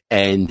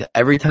 And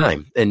every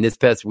time, and this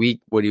past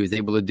week, what he was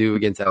able to do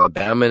against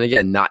Alabama, and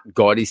again, not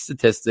gaudy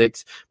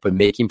statistics, but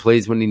making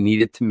plays when he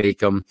needed to make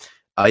them.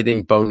 I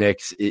think Bo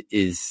Nix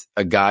is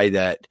a guy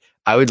that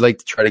I would like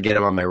to try to get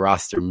him on my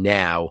roster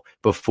now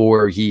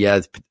before he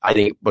has, I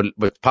think, but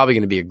probably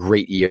going to be a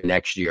great year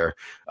next year.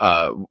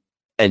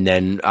 And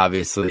then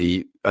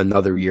obviously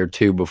another year or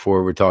two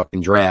before we're talking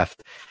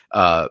draft.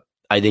 I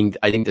think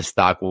the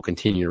stock will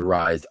continue to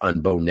rise on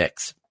Bo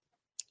Nix.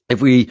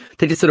 If we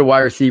take this to the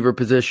wide receiver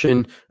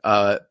position,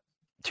 2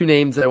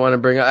 names that I want to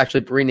bring up,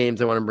 actually 3 names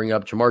I want to bring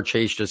up. Ja'Marr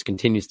Chase just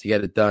continues to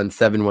get it done,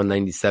 7,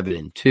 197,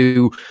 and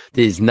 2.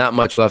 There's not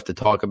much left to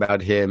talk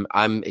about him.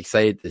 I'm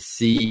excited to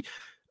see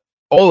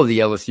all of the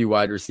LSU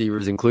wide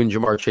receivers, including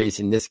Ja'Marr Chase,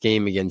 in this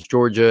game against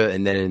Georgia,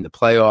 and then in the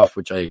playoff,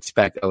 which I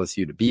expect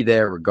LSU to be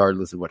there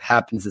regardless of what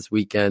happens this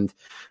weekend.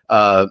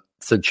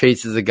 So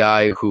Chase is a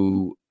guy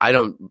who I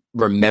don't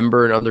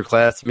remember an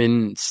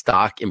underclassman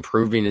stock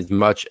improving as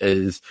much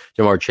as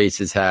Ja'Marr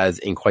Chase's has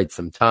in quite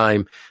some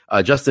time.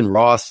 Justin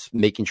Ross,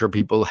 making sure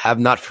people have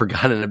not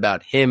forgotten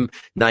about him.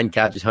 9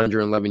 catches,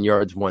 111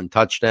 yards, 1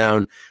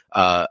 touchdown.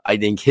 I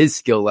think his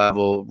skill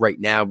level right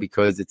now,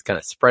 because it's kind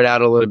of spread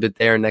out a little bit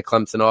there in that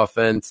Clemson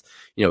offense.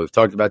 We've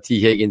talked about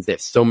T. Higgins. They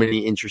have so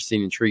many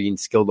interesting, intriguing,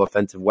 skilled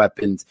offensive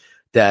weapons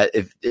that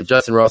if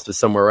Justin Ross was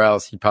somewhere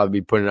else, he'd probably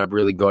be putting up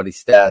really gaudy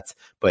stats.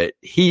 But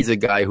he's a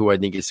guy who I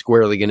think is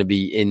squarely going to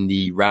be in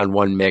the round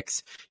 1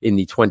 mix in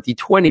the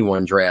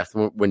 2021 draft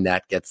when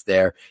that gets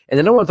there. And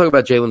then I want to talk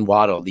about Jalen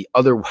Waddle, the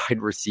other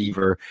wide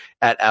receiver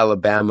at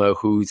Alabama,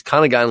 who's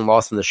kind of gotten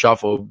lost in the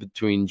shuffle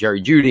between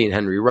Jerry Jeudy and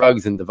Henry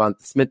Ruggs and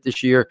Devonta Smith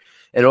this year.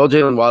 And all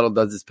Jalen Waddle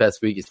does this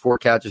past week is 4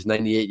 catches,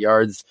 98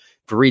 yards,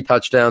 3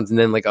 touchdowns, and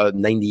then like a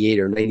 98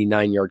 or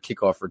 99 yard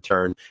kickoff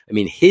return. I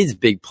mean, his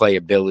big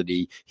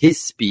playability, his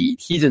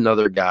speed, he's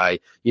another guy,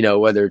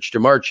 whether it's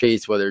Ja'Marr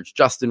Chase, whether it's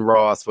Justin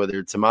Ross, whether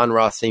it's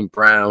Amon-Ra St.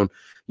 Brown,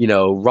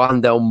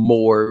 Rondell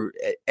Moore,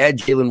 add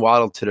Jalen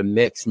Waddle to the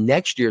mix.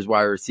 Next year's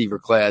wide receiver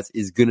class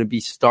is going to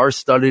be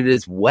star-studded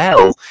as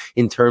well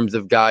in terms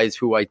of guys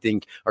who I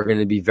think are going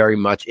to be very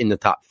much in the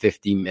top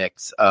 50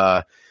 mix.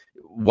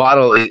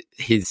 Waddle,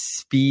 his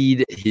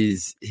speed,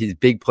 his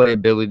big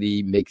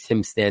playability makes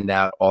him stand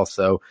out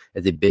also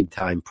as a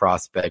big-time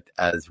prospect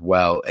as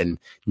well, and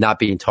not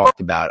being talked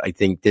about. I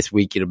think this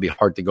week it'll be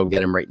hard to go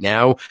get him right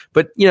now,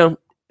 but,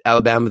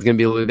 Alabama's going to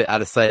be a little bit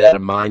out of sight, out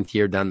of mind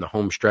here down the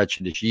home stretch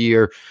of this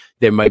year.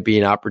 There might be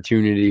an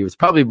opportunity. It was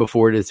probably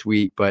before this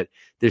week, but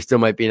there still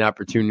might be an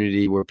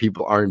opportunity where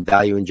people aren't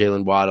valuing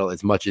Jalen Waddle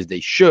as much as they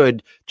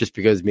should, just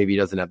because maybe he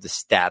doesn't have the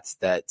stats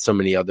that so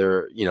many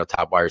other,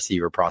 top wide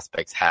receiver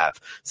prospects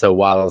have. So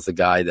Waddle's a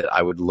guy that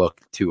I would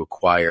look to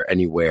acquire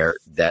anywhere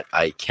that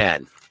I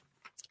can.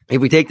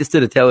 If we take this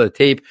to the tail of the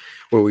tape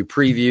where we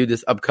preview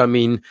this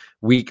upcoming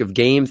week of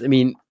games, I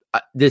mean,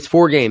 there's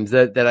 4 games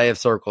that I have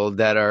circled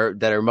that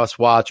are must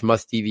watch,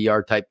 must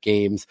DVR type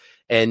games.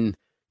 And,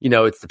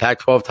 it's the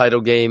Pac-12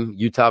 title game,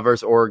 Utah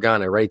versus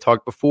Oregon. I already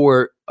talked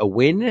before, a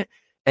win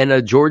and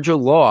a Georgia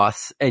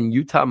loss, and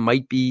Utah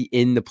might be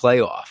in the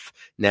playoff.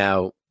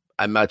 Now,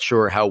 I'm not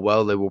sure how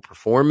well they will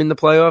perform in the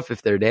playoff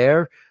if they're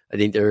there. I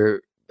think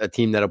they're a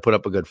team that'll put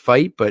up a good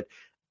fight, but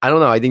I don't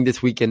know. I think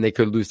this weekend they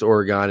could lose to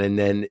Oregon, and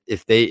then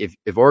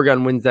if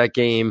Oregon wins that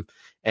game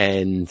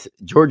and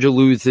Georgia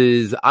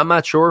loses, I'm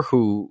not sure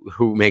who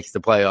makes the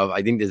playoff.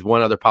 I think there's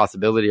one other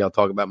possibility I'll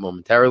talk about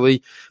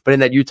momentarily. But in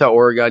that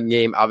Utah-Oregon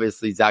game,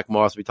 obviously Zach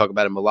Moss, we talk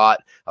about him a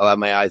lot. I'll have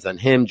my eyes on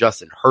him.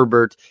 Justin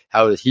Herbert,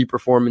 how does he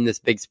perform in this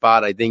big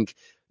spot? I think,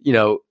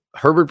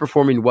 Herbert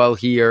performing well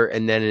here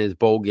and then in his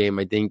bowl game,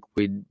 I think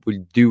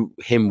would do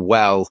him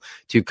well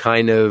to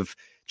kind of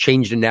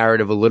change the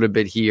narrative a little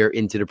bit here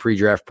into the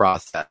pre-draft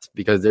process,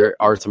 because there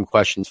are some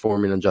questions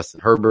forming on Justin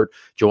Herbert.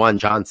 Juwan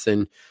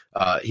Johnson,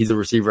 he's a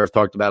receiver I've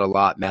talked about a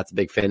lot. Matt's a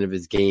big fan of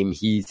his game.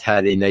 He's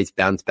had a nice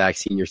bounce back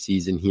senior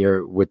season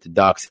here with the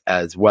Ducks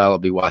as well. I'll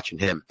be watching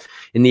him.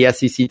 In the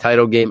SEC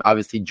title game,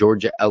 obviously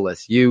Georgia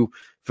LSU.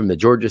 From the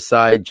Georgia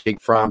side, Jake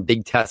Fromm,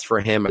 big test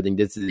for him. I think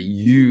this is a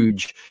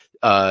huge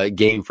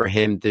game for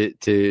him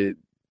to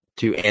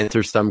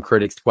answer some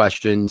critics'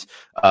 questions.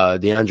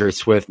 DeAndre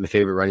Swift, my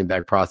favorite running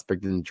back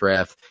prospect in the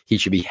draft, he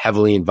should be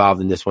heavily involved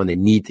in this one. They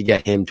need to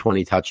get him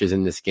 20 touches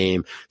in this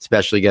game,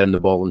 especially get him the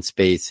ball in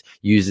space,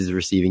 use his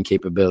receiving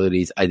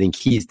capabilities. I think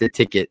he's the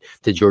ticket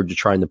to Georgia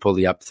trying to pull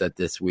the upset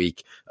this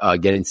week,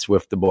 getting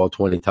Swift the ball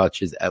 20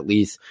 touches at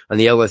least. On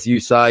the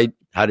LSU side,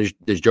 how does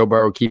Joe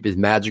Burrow keep his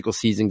magical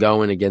season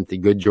going against the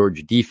good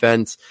Georgia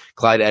defense?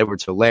 Clyde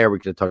Edwards-Helaire, we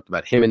could have talked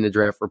about him in the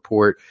draft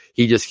report.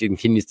 He just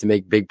continues to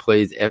make big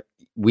plays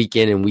week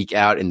in and week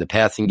out in the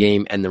passing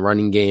game and the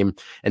running game.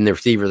 And the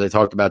receivers, I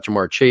talked about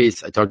Jamar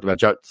Chase. I talked about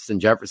Justin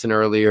Jefferson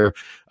earlier,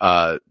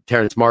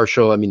 Terrence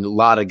Marshall. I mean, a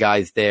lot of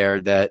guys there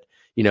that,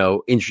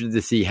 interested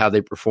to see how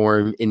they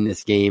perform in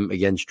this game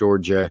against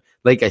Georgia.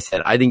 Like I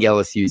said, I think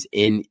LSU's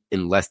in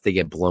unless they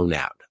get blown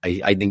out.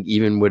 I think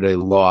even with a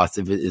loss,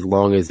 as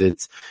long as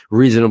it's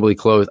reasonably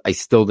close, I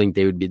still think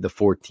they would be the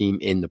 4th team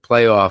in the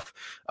playoff.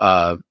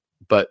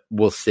 But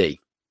we'll see.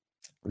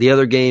 The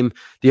other game,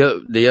 the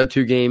other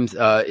 2 games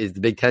is the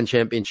Big Ten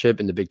championship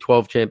and the Big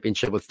 12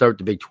 championship. Let's start with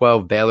the Big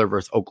 12, Baylor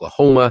versus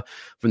Oklahoma.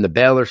 From the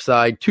Baylor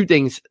side, 2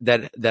 things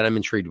that I'm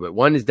intrigued with.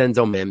 One is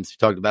Denzel Mims. We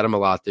talked about him a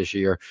lot this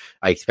year.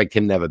 I expect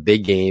him to have a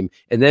big game.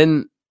 And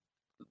then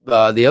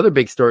the other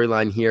big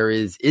storyline here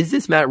is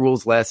this Matt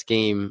Rule's last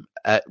game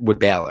with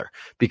Baylor?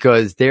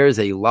 Because there's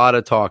a lot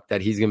of talk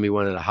that he's going to be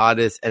one of the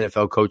hottest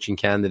NFL coaching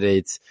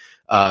candidates.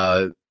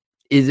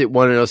 Is it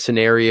one of those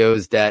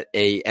scenarios that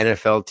a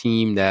NFL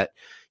team that,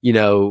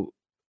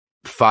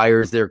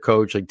 fires their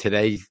coach, like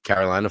today,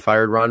 Carolina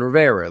fired Ron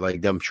Rivera.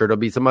 Like, I'm sure there'll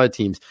be some other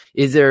teams.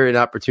 Is there an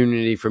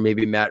opportunity for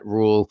maybe Matt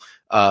Rule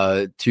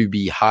to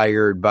be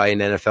hired by an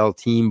NFL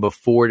team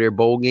before their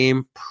bowl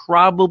game?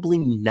 Probably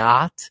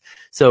not.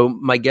 So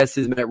my guess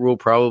is Matt Rule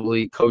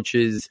probably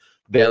coaches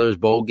Baylor's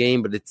bowl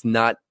game, but it's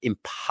not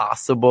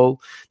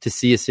impossible to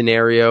see a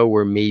scenario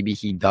where maybe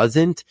he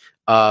doesn't.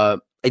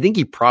 I think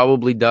he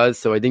probably does.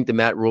 So I think the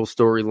Matt Rule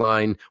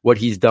storyline, what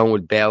he's done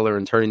with Baylor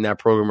and turning that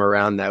program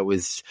around that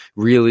was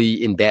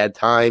really in bad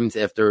times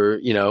after,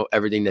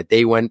 everything that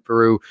they went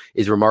through,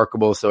 is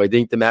remarkable. So I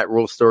think the Matt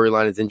Rule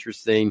storyline is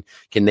interesting.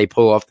 Can they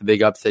pull off the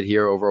big upset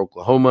here over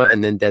Oklahoma?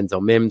 And then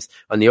Denzel Mims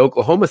on the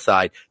Oklahoma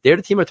side, they're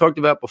the team I talked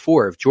about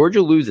before. If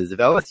Georgia loses, if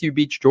LSU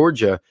beats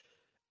Georgia,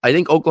 I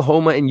think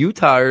Oklahoma and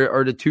Utah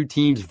are the 2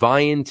 teams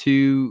vying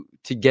to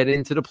get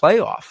into the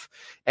playoff.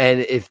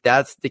 And if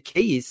that's the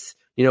case,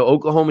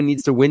 Oklahoma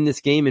needs to win this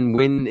game and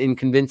win in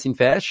convincing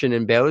fashion.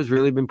 And Baylor's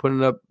really been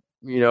putting up,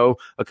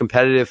 a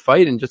competitive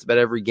fight in just about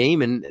every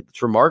game. And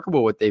it's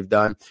remarkable what they've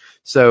done.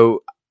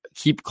 So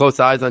keep close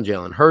eyes on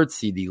Jalen Hurts,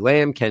 CeeDee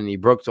Lamb, Kennedy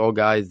Brooks, all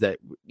guys that,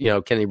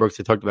 Kennedy Brooks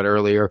I talked about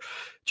earlier.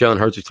 Jalen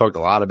Hurts we talked a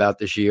lot about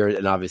this year.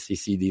 And obviously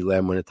CeeDee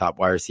Lamb, one of the top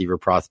wide receiver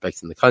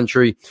prospects in the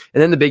country.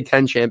 And then the Big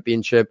Ten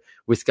championship,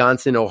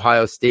 Wisconsin,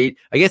 Ohio State.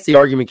 I guess the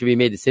argument can be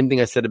made, the same thing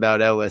I said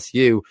about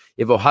LSU.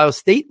 If Ohio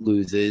State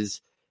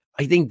loses,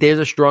 I think there's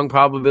a strong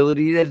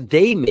probability that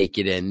they make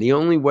it in. The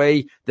only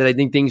way that I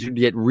think things would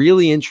get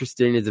really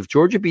interesting is if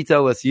Georgia beats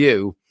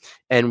LSU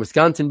and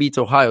Wisconsin beats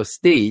Ohio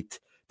State,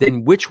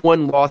 then which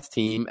one-loss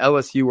team,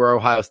 LSU or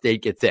Ohio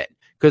State, gets in?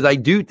 Because I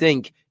do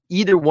think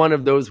either one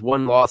of those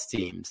one-loss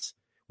teams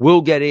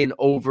will get in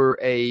over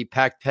a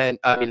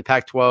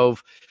Pac-12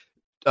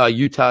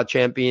 Utah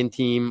champion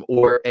team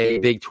or a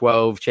Big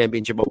 12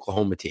 championship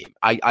Oklahoma team.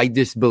 I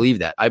just believe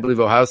that. I believe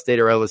Ohio State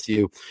or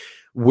LSU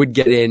would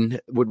get in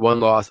with one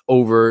loss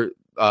over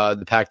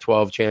the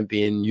Pac-12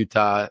 champion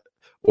Utah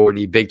or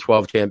the Big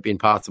 12 champion,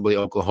 possibly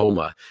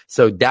Oklahoma.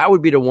 So that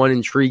would be the one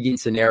intriguing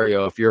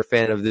scenario if you're a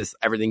fan of this,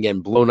 everything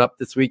getting blown up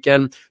this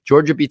weekend.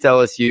 Georgia beats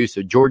LSU,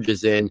 so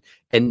Georgia's in.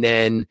 And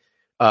then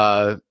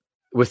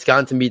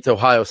Wisconsin beats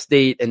Ohio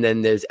State, and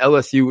then there's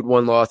LSU with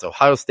one loss,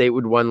 Ohio State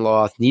with one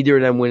loss, neither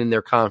of them winning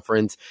their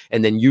conference,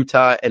 and then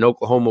Utah and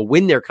Oklahoma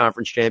win their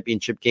conference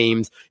championship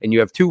games, and you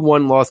have 2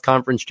 one-loss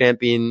conference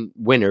champion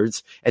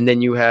winners, and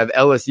then you have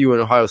LSU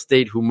and Ohio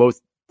State, who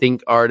most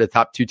think are the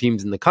top 2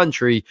 teams in the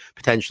country,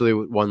 potentially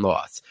with one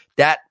loss.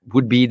 That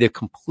would be the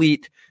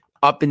complete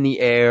up in the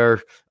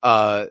air,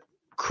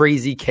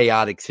 crazy,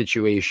 chaotic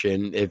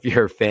situation if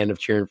you're a fan of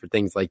cheering for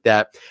things like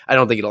that. I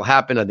don't think it'll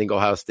happen. I think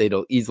Ohio State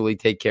will easily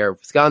take care of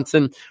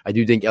Wisconsin. I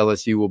do think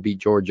LSU will beat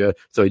Georgia.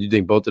 So I do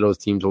think both of those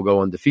teams will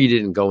go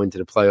undefeated and go into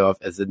the playoff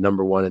as the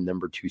number 1 and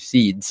number 2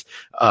 seeds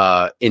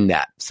in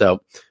that.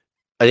 So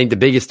I think the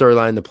biggest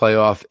storyline in the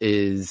playoff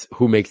is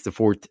who makes the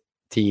 4th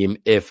team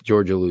if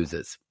Georgia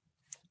loses.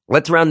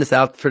 Let's round this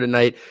out for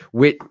tonight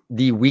with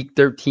the Week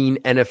 13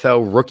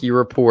 NFL Rookie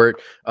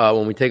Report.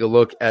 When we take a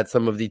look at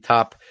some of the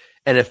top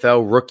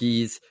NFL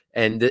rookies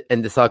and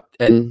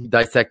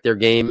dissect their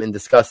game and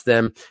discuss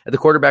them. At the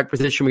quarterback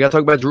position, we got to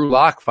talk about Drew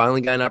Lock.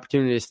 Finally got an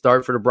opportunity to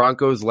start for the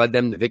Broncos, led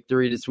them to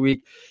victory this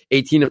week.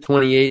 18 of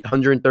 28,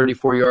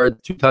 134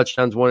 yards, 2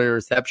 touchdowns, 1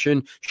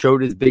 interception.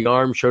 Showed his big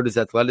arm, showed his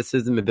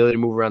athleticism, ability to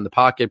move around the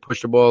pocket,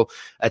 push the ball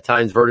at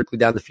times vertically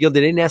down the field.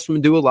 They didn't ask him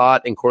to do a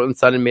lot, and Courtland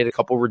Sutton made a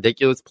couple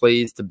ridiculous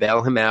plays to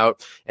bail him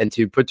out and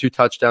to put 2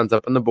 touchdowns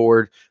up on the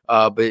board.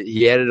 But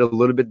he added a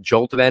little bit of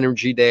jolt of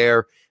energy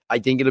there. I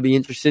think it'll be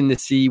interesting to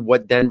see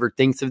what Denver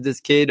thinks of this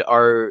kid.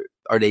 Are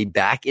they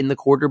back in the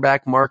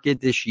quarterback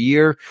market this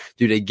year?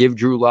 Do they give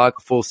Drew Lock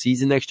a full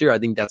season next year? I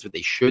think that's what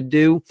they should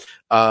do.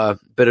 But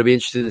it'll be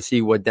interesting to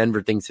see what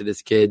Denver thinks of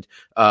this kid,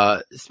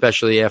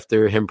 especially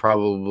after him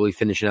probably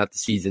finishing out the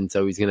season.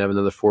 So he's going to have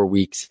another 4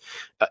 weeks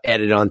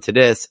added on to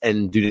this.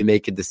 And do they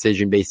make a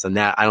decision based on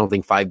that? I don't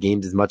think 5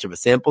 games is much of a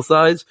sample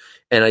size.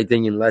 And I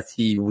think unless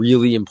he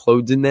really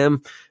implodes in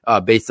them,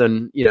 based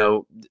on,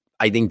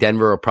 I think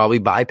Denver will probably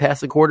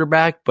bypass a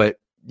quarterback, but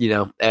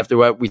after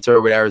what we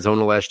saw with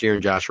Arizona last year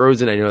and Josh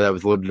Rosen, I know that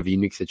was a little bit of a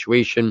unique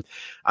situation.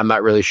 I'm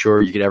not really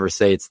sure you could ever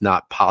say it's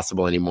not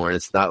possible anymore. And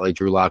it's not like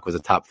Drew Lock was a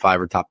top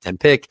 5 or top 10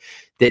 pick.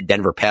 That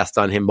Denver passed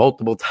on him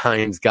multiple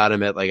times, got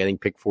him at I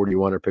think pick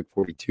 41 or pick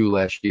 42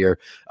 last year.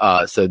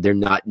 So they're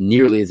not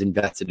nearly as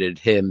invested in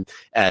him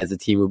as a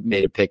team who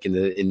made a pick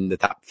in the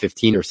top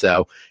 15 or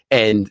so.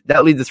 And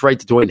that leads us right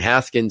to Dwayne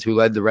Haskins, who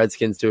led the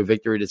Redskins to a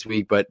victory this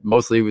week, but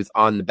mostly was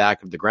on the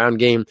back of the ground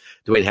game.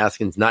 Dwayne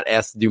Haskins not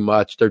asked to do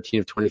much, 13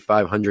 of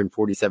 25,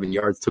 147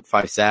 yards, took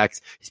 5 sacks.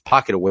 His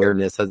pocket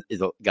awareness has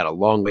got a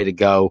long way to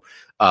go.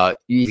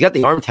 He's got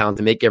the arm talent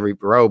to make every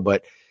throw,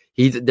 but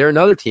they're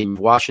another team.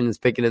 Washington's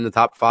picking in the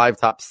top 5,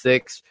 top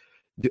 6.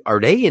 Are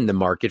they in the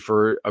market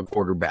for a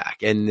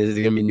quarterback? And is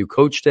there going to be a new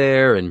coach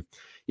there? And,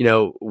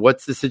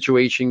 what's the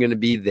situation going to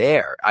be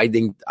there? I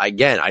think,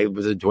 again, I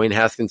was a Dwayne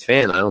Haskins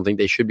fan. I don't think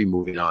they should be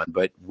moving on,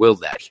 but will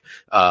they?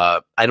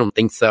 I don't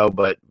think so,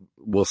 but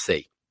we'll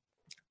see.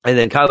 And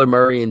then Kyler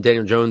Murray and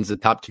Daniel Jones, the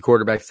top 2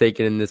 quarterbacks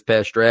taken in this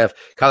past draft.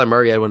 Kyler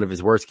Murray had one of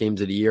his worst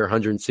games of the year,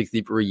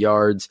 163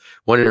 yards,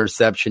 1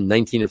 interception,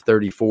 19 of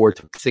 34,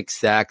 took 6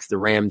 sacks. The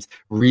Rams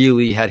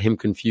really had him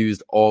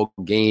confused all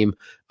game.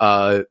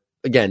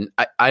 Again,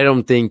 I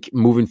don't think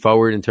moving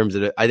forward in terms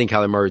of I think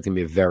Kyler Murray is going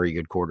to be a very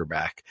good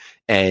quarterback.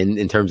 And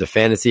in terms of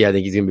fantasy, I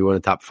think he's going to be one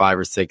of the top 5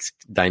 or 6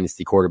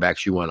 dynasty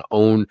quarterbacks you want to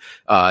own.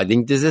 I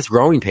think there's this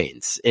growing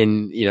pains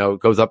and, it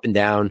goes up and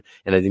down.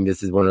 And I think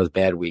this is one of those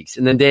bad weeks.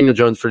 And then Daniel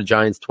Jones for the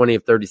Giants, 20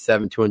 of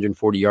 37,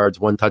 240 yards,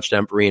 1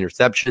 touchdown, 3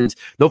 interceptions.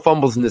 No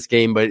fumbles in this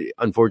game, but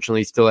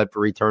unfortunately still had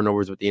 3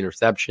 turnovers with the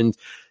interceptions.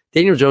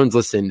 Daniel Jones,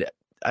 listen,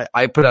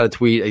 I put out a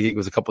tweet, I think it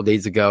was a couple of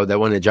days ago, that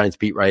one of the Giants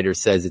beat writers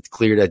says it's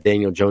clear that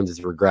Daniel Jones has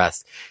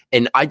regressed.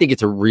 And I think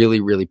it's a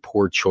really, really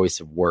poor choice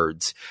of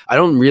words. I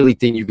don't really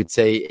think you could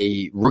say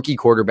a rookie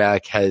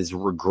quarterback has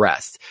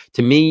regressed.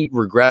 To me,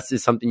 regress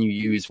is something you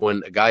use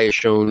when a guy has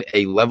shown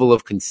a level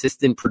of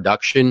consistent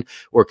production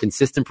or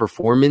consistent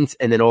performance,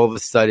 and then all of a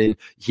sudden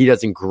he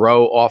doesn't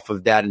grow off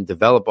of that and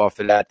develop off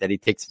of that he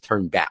takes a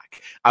turn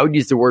back. I would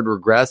use the word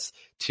regress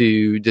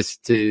to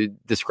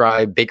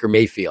describe Baker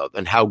Mayfield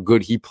and how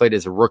good he played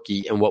as a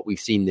rookie and what we've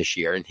seen this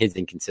year and his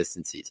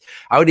inconsistencies.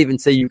 I would even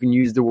say you can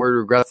use the word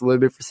regress a little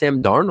bit for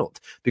Sam Darnold,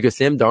 because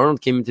Sam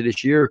Darnold came into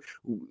this year,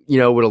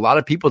 with a lot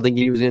of people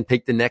thinking he was going to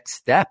take the next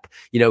step.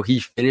 He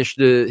finished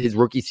his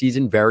rookie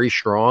season very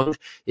strong.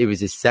 It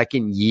was his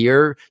second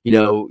year.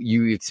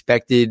 You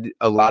expected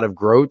a lot of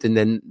growth, and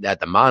then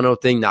the mono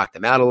thing knocked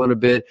him out a little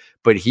bit.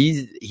 But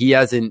he's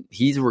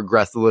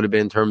regressed a little bit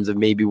in terms of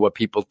maybe what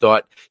people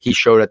thought he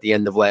showed at the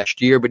end of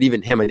last year. But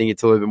even him, I think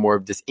it's a little bit more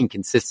of this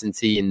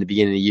inconsistency in the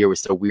beginning of the year was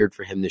so weird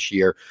for him this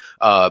year.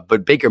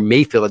 But Baker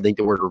Mayfield, I think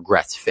the word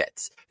regress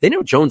fits.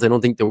 Daniel Jones, I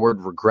don't think the word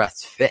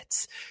regress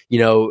fits.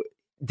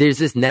 There's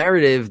this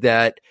narrative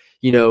that,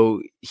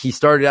 he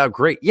started out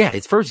great. Yeah,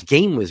 his first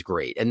game was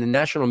great. And the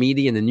national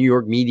media and the New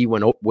York media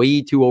went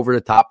way too over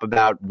the top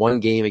about one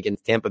game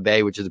against Tampa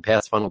Bay, which is a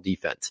pass funnel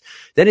defense.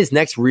 Then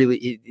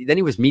then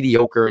he was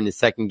mediocre in his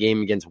second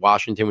game against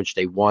Washington, which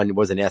they won. He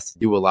wasn't asked to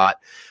do a lot.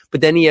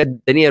 But then he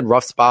had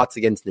rough spots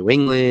against New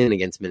England,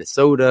 against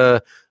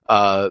Minnesota.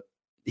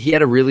 he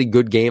had a really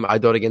good game, I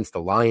thought, against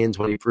the Lions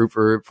when he threw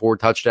for 4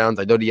 touchdowns.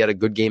 I thought he had a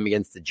good game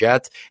against the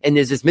Jets. And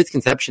there's this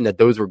misconception that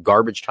those were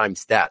garbage time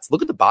stats.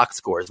 Look at the box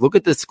scores. Look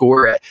at the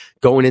score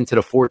going into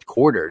the fourth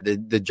quarter.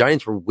 The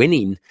Giants were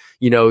winning,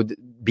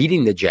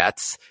 beating the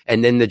Jets,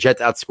 and then the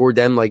Jets outscored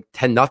them like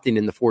 10-0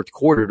 in the fourth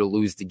quarter to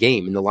lose the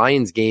game. In the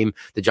Lions game,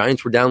 the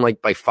Giants were down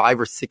like by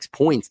 5 or 6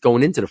 points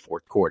going into the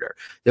fourth quarter.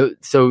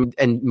 So,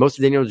 and most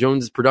of Daniel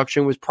Jones's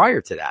production was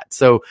prior to that.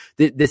 So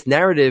this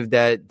narrative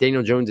that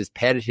Daniel Jones has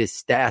padded his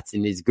stats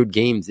in his good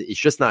games is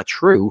just not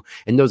true.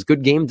 And those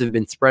good games have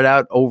been spread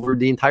out over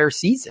the entire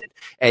season.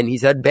 And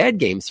he's had bad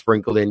games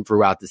sprinkled in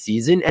throughout the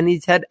season, and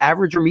he's had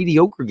average or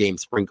mediocre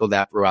games sprinkled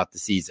out throughout the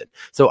season.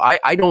 So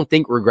I don't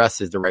think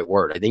regress is the right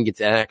word. I think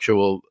it's an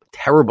actual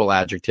terrible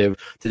adjective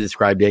to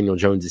describe Daniel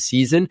Jones'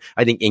 season.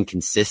 I think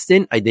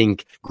inconsistent. I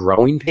think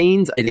growing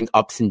pains. I think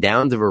ups and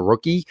downs of a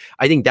rookie.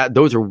 I think that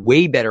those are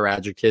way better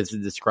adjectives to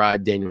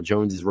describe Daniel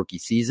Jones' rookie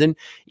season.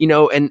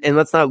 And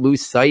let's not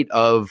lose sight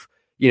of,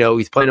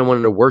 he's playing on one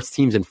of the worst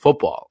teams in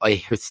football, a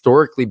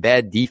historically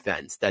bad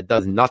defense that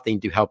does nothing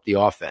to help the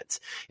offense.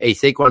 A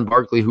Saquon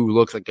Barkley who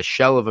looks like a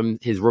shell of him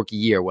his rookie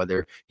year,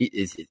 whether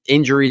it's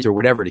injuries or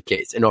whatever the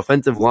case. An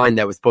offensive line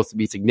that was supposed to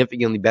be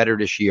significantly better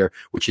this year,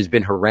 which has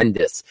been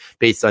horrendous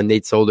based on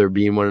Nate Solder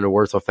being one of the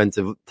worst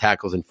offensive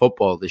tackles in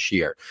football this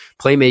year.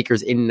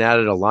 Playmakers in and out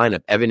of the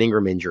lineup, Evan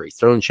Ingram injury,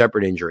 Sterling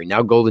Shepard injury,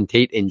 now Golden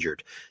Tate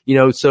injured.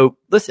 So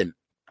listen,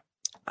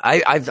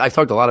 I've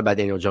talked a lot about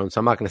Daniel Jones, so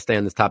I'm not going to stay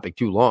on this topic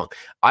too long.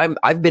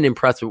 I've been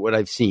impressed with what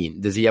I've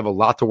seen. Does he have a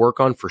lot to work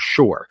on? For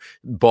sure.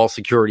 Ball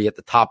security at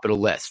the top of the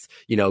list.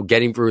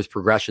 Getting through his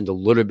progressions a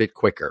little bit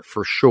quicker,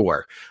 for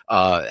sure.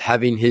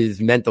 Having his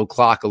mental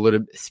clock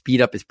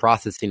speed up his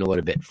processing a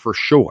little bit, for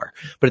sure.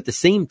 But at the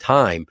same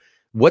time,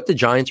 what the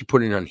Giants are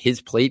putting on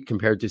his plate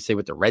compared to, say,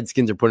 what the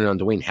Redskins are putting on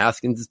Dwayne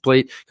Haskins'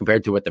 plate,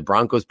 compared to what the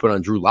Broncos put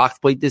on Drew Lock's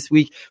plate this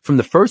week. From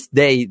the first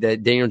day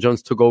that Daniel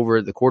Jones took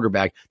over the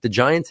quarterback, the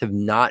Giants have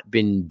not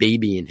been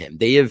babying him.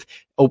 They have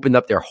opened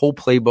up their whole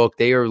playbook.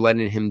 They are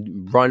letting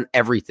him run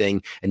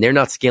everything, and they're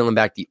not scaling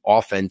back the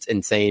offense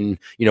and saying,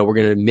 we're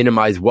going to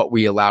minimize what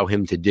we allow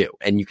him to do.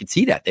 And you could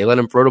see that. They let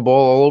him throw the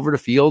ball all over the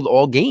field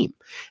all game.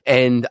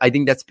 And I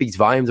think that speaks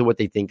volumes of what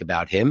they think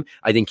about him.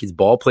 I think his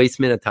ball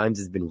placement at times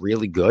has been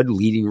really good,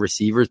 leading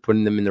receivers,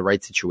 putting them in the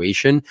right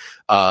situation.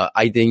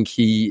 I think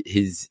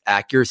his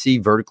accuracy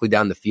vertically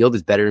down the field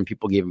is better than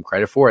people gave him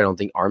credit for. I don't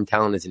think arm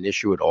talent is an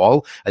issue at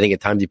all. I think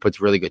at times he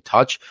puts really good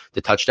touch.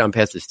 The touchdown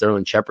pass to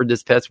Sterling Shepard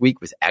this past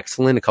week was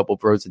excellent. A couple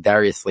of throws to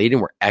Darius Slayton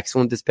were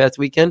excellent this past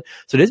weekend.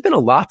 So there's been a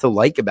lot to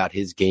like about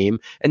his game,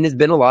 and there's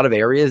been a lot of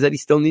areas that he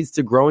still needs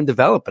to grow and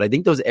develop. But I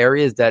think those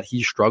areas that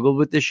he struggled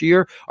with this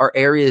year are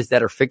areas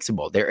that are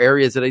fixable. They're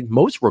areas that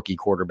most rookie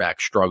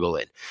quarterbacks struggle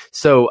in.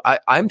 So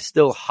I'm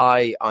still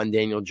high on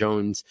Daniel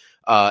Jones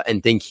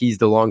and think he's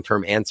the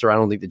long-term answer. I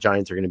don't think the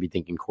Giants are going to be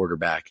thinking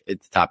quarterback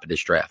at the top of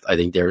this draft. I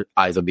think their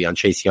eyes will be on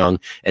Chase Young,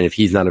 and if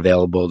he's not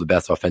available, the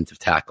best offensive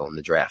tackle in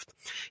the draft.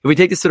 If we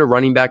take this to the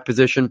running back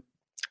position,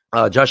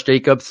 Josh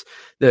Jacobs,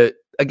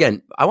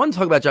 again, I want to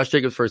talk about Josh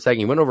Jacobs for a second.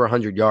 He went over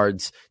 100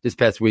 yards this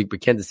past week,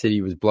 but Kansas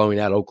City was blowing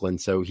out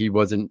Oakland, so he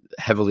wasn't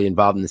heavily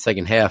involved in the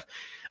second half.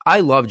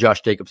 I love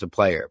Josh Jacobs, a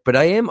player, but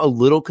I am a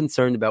little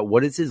concerned about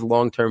what is his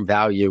long-term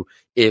value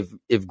if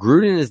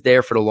Gruden is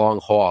there for the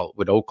long haul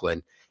with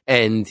Oakland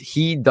and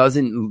he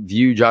doesn't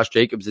view Josh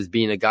Jacobs as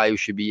being a guy who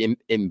should be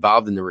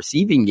involved in the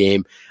receiving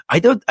game. I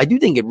do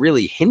think it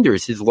really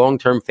hinders his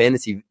long-term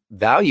fantasy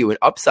value and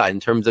upside in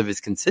terms of his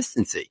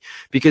consistency,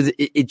 because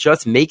it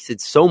just makes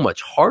it so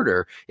much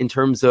harder in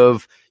terms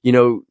of,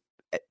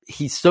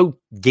 he's so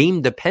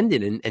game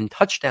dependent and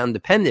touchdown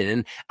dependent.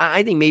 And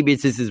I think maybe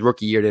it's his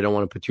rookie year. They don't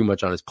want to put too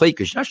much on his plate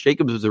because Josh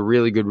Jacobs was a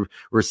really good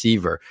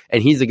receiver.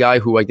 And he's a guy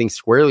who I think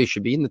squarely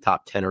should be in the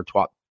top 10 or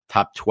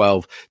top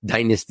 12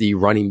 dynasty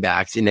running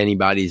backs in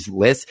anybody's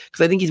list.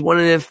 Because I think he's one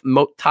of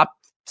the top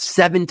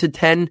 7 to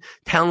 10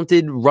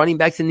 talented running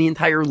backs in the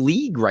entire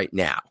league right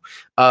now.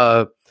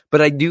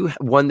 But I do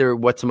wonder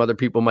what some other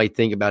people might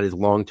think about his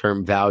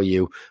long-term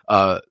value.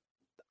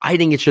 I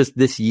think it's just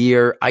this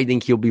year. I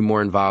think he'll be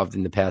more involved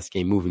in the pass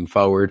game moving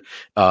forward,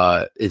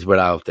 is what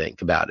I'll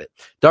think about it.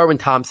 Darwin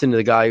Thompson,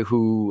 the guy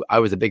who I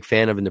was a big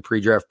fan of in the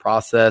pre-draft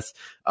process,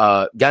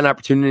 got an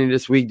opportunity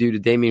this week due to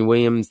Damian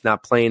Williams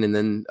not playing and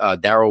then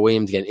Darrell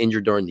Williams getting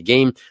injured during the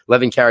game.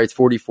 11 carries,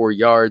 44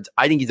 yards.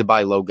 I think he's a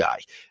buy low guy.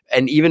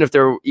 And even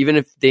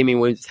if Damian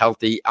Williams is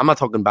healthy, I'm not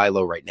talking buy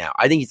low right now.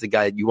 I think he's the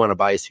guy that you want to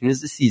buy as soon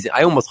as the season.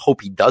 I almost hope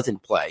he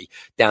doesn't play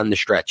down the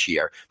stretch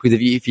here, because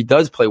if he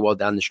does play well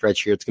down the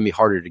stretch here, it's going to be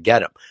harder to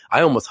get him.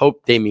 I almost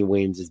hope Damian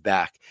Williams is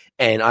back,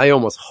 and I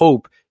almost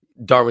hope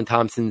Darwin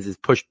Thompson's is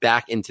pushed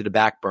back into the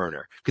back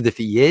burner, because if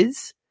he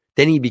is,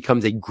 then he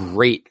becomes a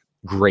great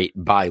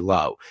buy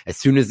low as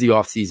soon as the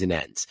offseason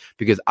ends,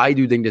 because I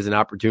do think there's an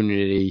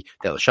opportunity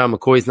that LaShawn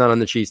McCoy's not on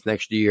the Chiefs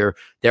next year.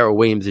 Darrell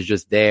Williams is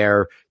just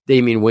there.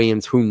 Damian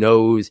Williams, who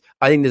knows?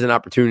 I think there's an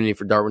opportunity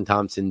for Darwin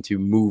Thompson to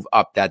move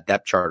up that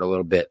depth chart a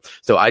little bit.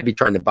 So I'd be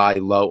trying to buy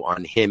low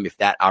on him if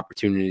that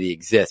opportunity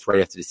exists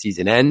right after the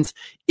season ends.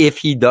 If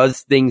he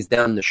does things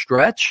down the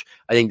stretch,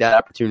 I think that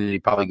opportunity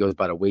probably goes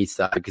by the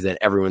wayside because then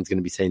everyone's going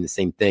to be saying the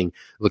same thing.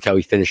 Look how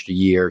he finished the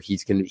year.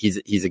 He's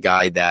a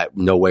guy that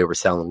no way we're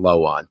selling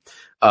low on.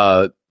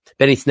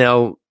 Benny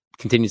Snell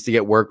continues to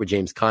get work with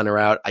James Conner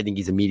out. I think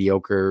he's a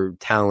mediocre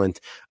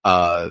talent.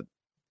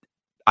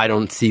 I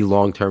don't see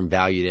long-term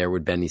value there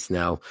with Benny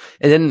Snell.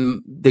 And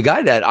then the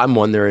guy that I'm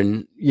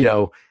wondering,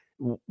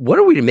 what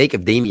are we to make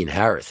of Damian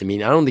Harris? I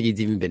mean, I don't think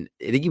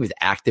I think he was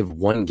active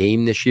one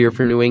game this year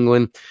for New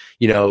England.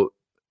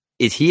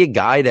 Is he a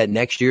guy that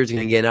next year is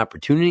going to get an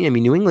opportunity? I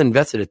mean, New England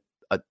invested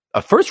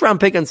a first-round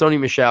pick on Sony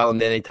Michel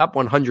and then a top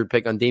 100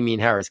 pick on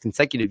Damian Harris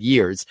consecutive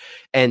years.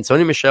 And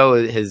Sony Michel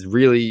has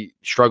really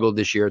struggled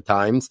this year at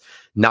times,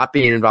 not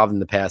being involved in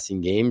the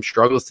passing game,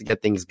 struggles to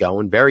get things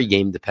going, very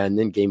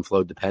game-dependent, game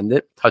flow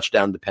dependent,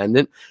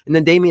 touchdown-dependent. And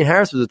then Damian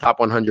Harris was a top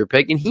 100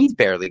 pick, and he's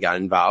barely got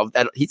involved.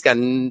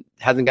 Hasn't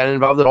gotten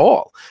involved at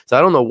all. So I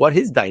don't know what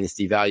his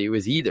dynasty value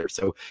is either.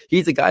 So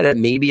he's a guy that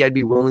maybe I'd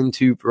be willing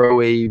to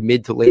throw a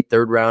mid to late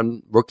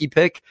third-round rookie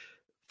pick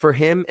for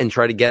him and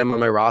try to get him on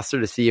my roster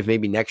to see if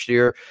maybe next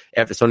year,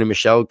 after Sony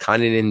Michel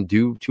kind of didn't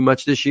do too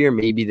much this year,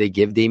 maybe they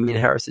give Damian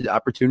Harris an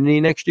opportunity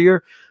next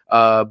year.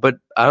 But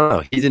I don't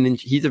know.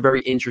 He's a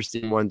very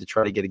interesting one to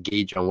try to get a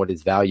gauge on what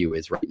his value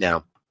is right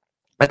now.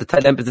 At the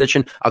tight end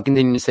position, I'll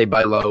continue to say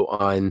buy low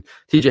on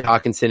TJ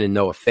Hawkinson and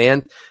Noah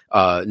Fant.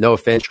 Noah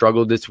Fant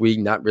struggled this week,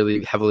 not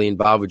really heavily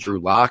involved with Drew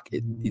Lock.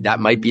 That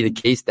might be the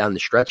case down the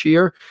stretch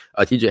here.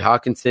 TJ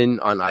Hawkinson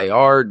on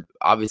IR,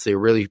 obviously a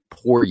really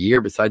poor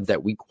year besides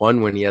that week 1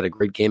 when he had a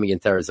great game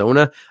against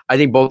Arizona. I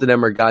think both of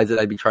them are guys that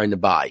I'd be trying to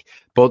buy.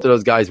 Both of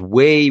those guys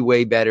way,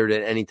 way better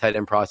than any tight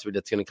end prospect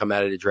that's going to come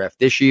out of the draft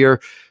this year.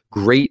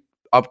 Great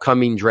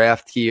upcoming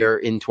draft here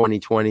in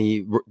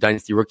 2020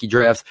 dynasty rookie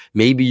drafts.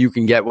 Maybe you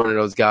can get one of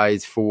those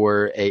guys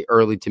for a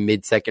early to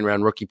mid second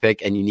round rookie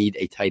pick and you need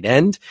a tight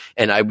end.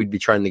 And I would be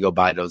trying to go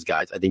buy those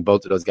guys. I think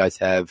both of those guys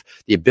have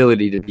the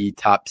ability to be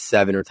top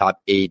 7 or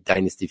top 8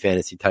 dynasty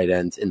fantasy tight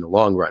ends in the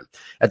long run.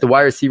 At the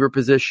wide receiver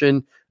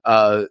position,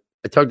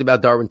 I talked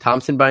about Darwin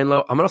Thompson buying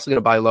low. I'm also going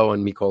to buy low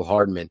on Mecole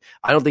Hardman.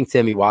 I don't think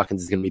Sammy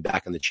Watkins is going to be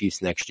back on the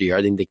Chiefs next year.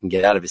 I think they can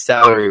get out of his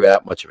salary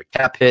without much of a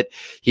cap hit.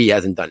 He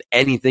hasn't done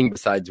anything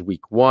besides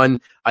week 1.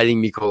 I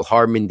think Mecole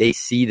Hardman, they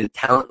see the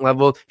talent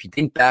level. If you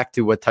think back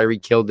to what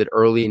Tyreek Hill did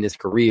early in his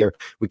career,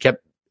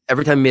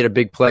 every time he made a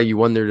big play, you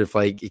wondered if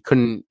it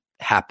couldn't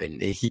happen.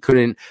 He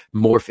couldn't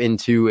morph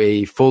into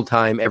a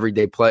full-time every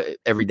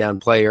down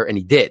player, and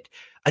he did.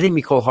 I think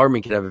Mecole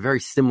Hardman could have a very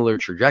similar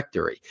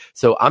trajectory.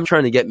 So I'm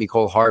trying to get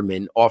Mecole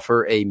Hardman,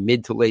 offer a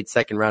mid to late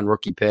second round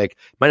rookie pick.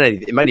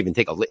 It might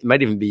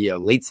even be a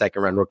late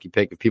second round rookie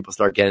pick if people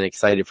start getting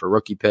excited for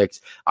rookie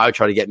picks. I would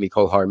try to get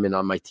Mecole Hardman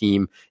on my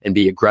team and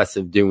be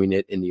aggressive doing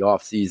it in the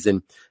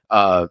offseason.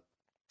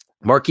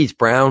 Marquise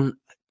Brown,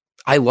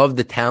 I love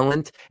the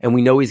talent, and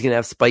we know he's going to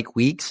have spike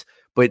weeks,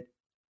 but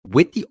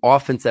with the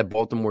offense that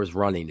Baltimore is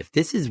running, if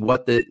this is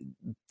what the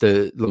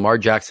Lamar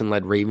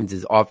Jackson-led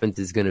Ravens' offense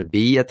is going to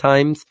be at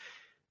times,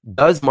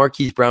 does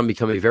Marquise Brown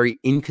become a very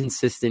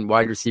inconsistent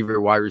wide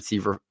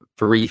receiver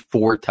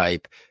 3-4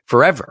 type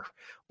forever?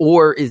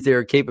 Or is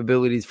there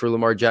capabilities for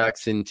Lamar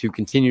Jackson to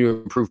continue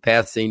to improve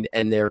passing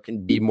and there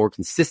can be more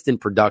consistent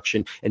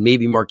production and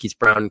maybe Marquise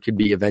Brown could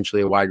be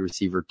eventually a wide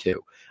receiver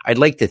too? I'd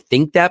like to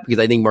think that because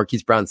I think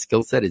Marquise Brown's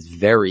skill set is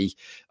very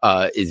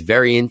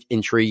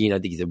intriguing. I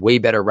think he's a way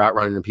better route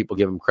runner than people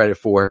give him credit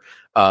for.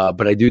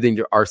 But I do think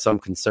there are some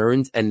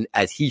concerns. And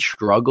as he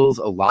struggles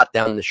a lot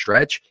down the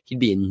stretch, he'd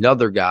be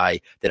another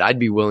guy that I'd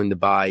be willing to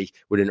buy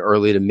with an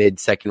early to mid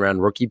second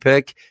round rookie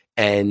pick.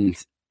 And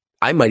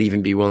I might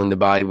even be willing to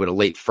buy with a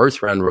late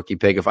first round rookie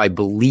pick if I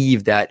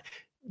believe that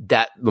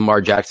Lamar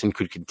Jackson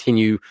could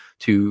continue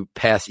to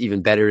pass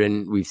even better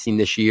than we've seen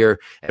this year,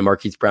 and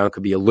Marquise Brown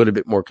could be a little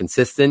bit more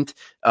consistent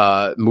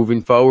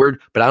moving forward.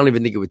 But I don't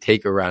even think it would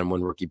take a round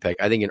 1 rookie pick.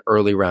 I think an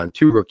early round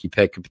 2 rookie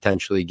pick could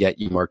potentially get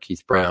you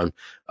Marquise Brown.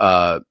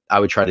 I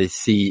would try to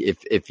see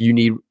if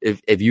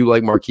you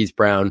like Marquise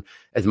Brown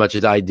as much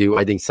as I do.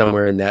 I think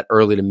somewhere in that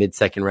early to mid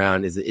second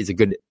round is a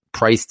good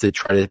price to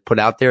try to put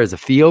out there as a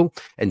feel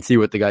and see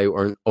what the guy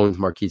who owns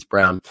Marquise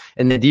Brown.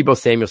 And then Deebo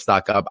Samuel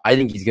stock up. I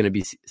think he's going to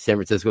be San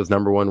Francisco's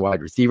number 1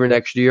 wide receiver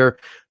next year.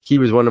 He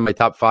was one of my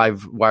top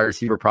 5 wide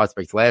receiver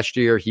prospects last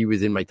year. He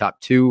was in my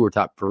top 2 or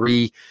top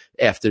 3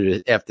 after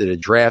the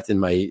draft in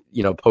my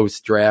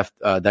post draft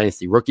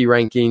dynasty rookie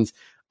rankings.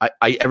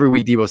 I every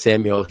week Deebo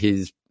Samuel,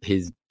 his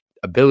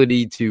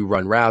ability to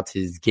run routes,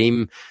 his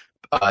game.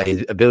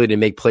 His ability to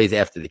make plays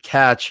after the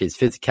catch, his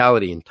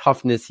physicality and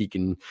toughness, he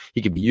can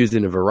be used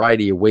in a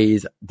variety of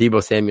ways.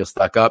 Deebo Samuel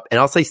stock up, and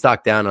I'll say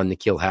stock down on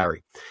N'Keal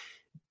Harry.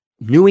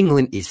 New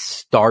England is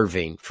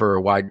starving for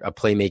a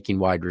playmaking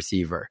wide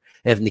receiver.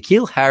 And if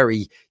N'Keal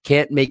Harry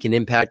can't make an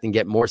impact and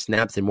get more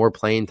snaps and more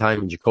playing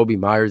time, and Jacoby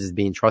Myers is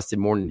being trusted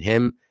more than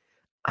him,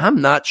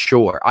 I'm not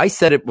sure. I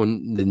said it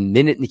when the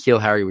minute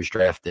N'Keal Harry was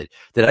drafted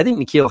that I think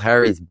N'Keal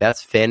Harry's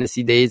best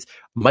fantasy days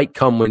might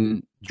come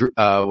when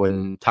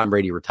Tom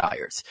Brady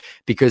retires,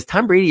 because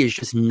Tom Brady is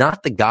just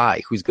not the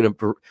guy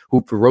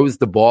who throws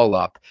the ball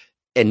up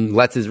and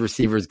lets his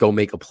receivers go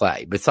make a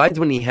play. Besides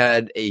when he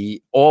had a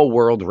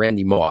all-world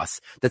Randy Moss,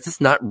 that's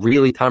just not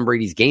really Tom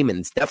Brady's game, and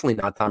it's definitely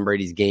not Tom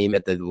Brady's game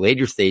at the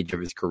later stage of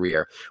his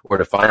career or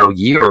the final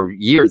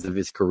years of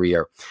his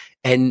career.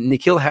 And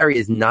N'Keal Harry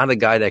is not a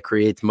guy that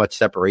creates much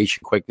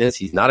separation quickness.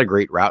 He's not a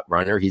great route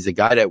runner. He's a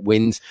guy that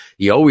wins.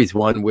 He always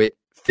won with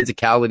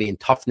physicality and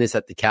toughness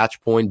at the catch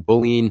point,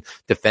 bullying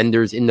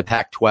defenders in the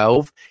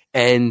Pac-12.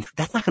 And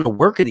that's not going to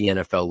work at the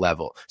NFL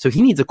level. So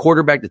he needs a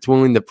quarterback that's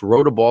willing to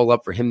throw the ball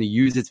up for him to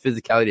use his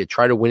physicality to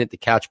try to win at the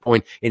catch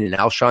point in an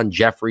Alshon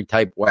Jeffrey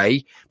type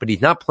way. But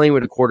he's not playing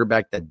with a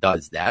quarterback that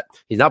does that.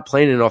 He's not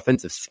playing an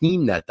offensive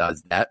scheme that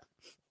does that.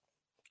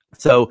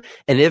 So,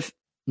 and if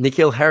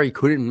N'Keal Harry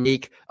couldn't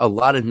make a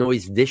lot of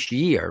noise this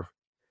year,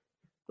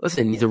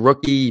 listen, he's a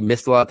rookie,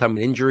 missed a lot of time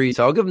with injuries,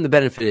 so I'll give him the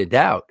benefit of the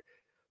doubt.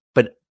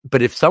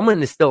 But if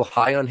someone is still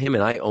high on him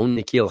and I own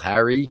N'Keal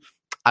Harry,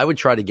 I would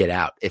try to get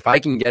out. If I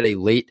can get a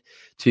late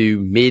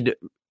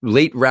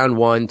round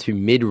 1 to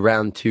mid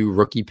round 2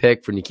 rookie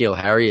pick for N'Keal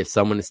Harry, if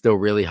someone is still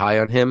really high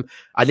on him,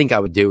 I think I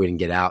would do it and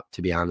get out,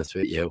 to be honest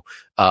with you.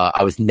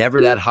 I was never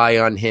that high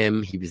on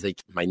him. He was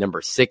like my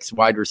number 6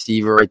 wide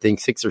receiver, I think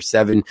 6 or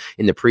 7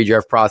 in the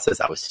pre-draft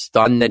process. I was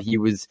stunned that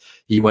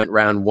he went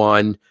round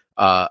 1.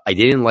 I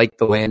didn't like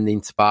the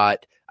landing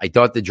spot. I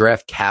thought the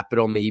draft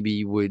capital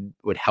maybe would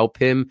help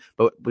him,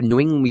 but New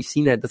England, we've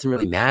seen that it doesn't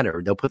really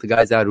matter. They'll put the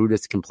guys out who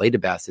just can play the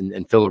best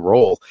and fill a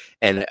role.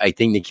 And I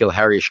think N'Keal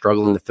Harry is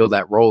struggling to fill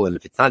that role. And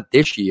if it's not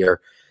this year,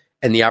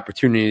 and the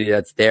opportunity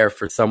that's there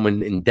for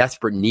someone in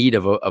desperate need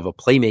of a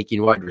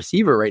playmaking wide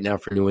receiver right now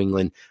for New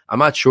England, I'm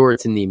not sure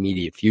it's in the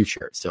immediate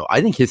future. So I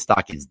think his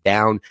stock is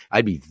down.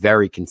 I'd be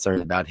very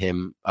concerned about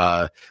him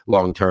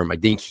long term. I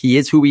think he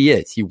is who he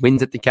is. He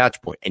wins at the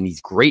catch point, and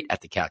he's great at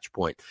the catch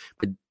point.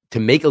 But to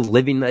make a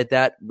living like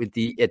that at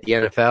the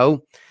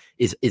NFL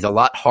is a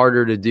lot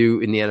harder to do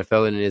in the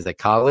NFL than it is at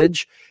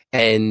college.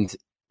 And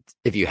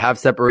if you have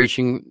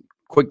separation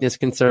quickness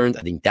concerns,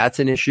 I think that's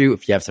an issue.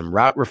 If you have some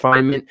route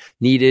refinement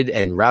needed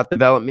and route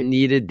development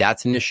needed,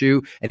 that's an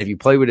issue. And if you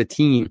play with a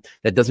team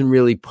that doesn't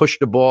really push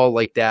the ball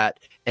like that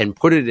and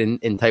put it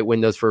in tight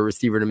windows for a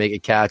receiver to make a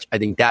catch, I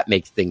think that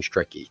makes things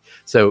tricky.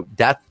 So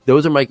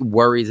those are my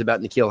worries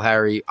about N'Keal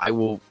Harry. I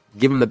will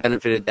give him the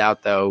benefit of the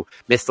doubt, though.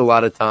 Missed a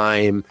lot of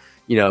time.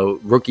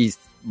 Rookies,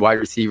 wide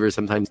receivers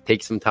sometimes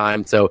take some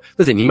time. So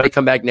listen, he might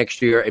come back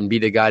next year and be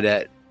the guy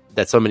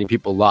that so many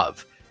people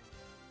love.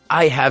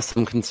 I have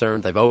some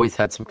concerns. I've always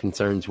had some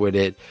concerns with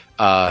it.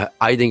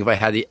 I think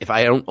if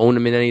I don't own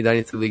him in any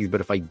dynasty leagues,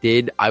 but if I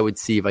did, I would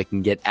see if I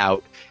can get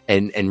out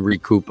and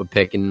recoup a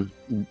pick in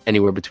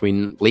anywhere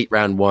between late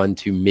round 1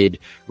 to mid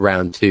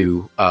round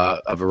 2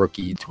 of a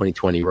rookie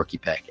 2020 rookie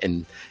pick,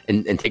 and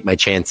take my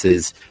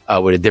chances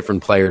with a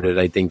different player that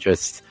I think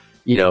just,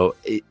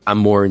 I'm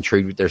more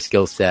intrigued with their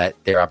skill set,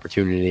 their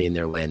opportunity, and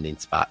their landing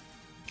spot.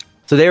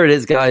 So there it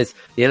is, guys.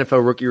 The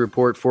NFL Rookie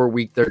Report for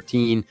Week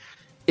 13.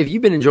 If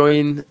you've been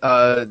enjoying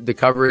the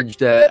coverage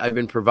that I've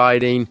been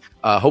providing,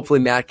 hopefully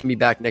Matt can be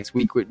back next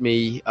week with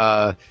me.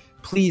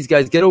 Please,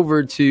 guys, get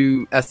over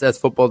to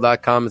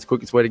ssfootball.com. It's the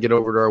quickest way to get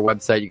over to our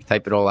website. You can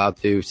type it all out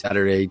to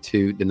Saturday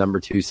to the number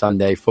 2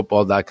 Sunday,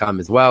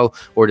 football.com as well,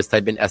 or just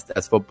type in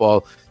SS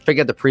Football. Check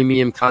out the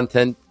premium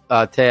content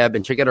tab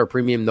and check out our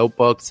premium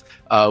notebooks.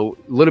 A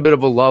little bit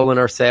of a lull in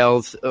our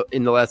sales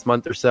in the last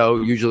month or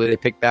so. Usually they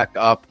pick back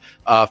up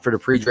for the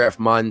pre-draft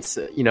months,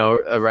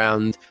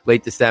 around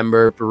late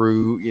December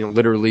through,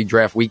 literally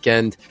draft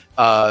weekend.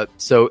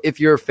 So if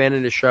you're a fan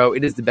of the show,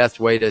 it is the best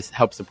way to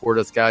help support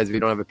us, guys. We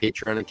don't have a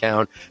Patreon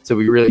account, so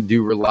we really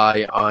do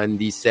rely on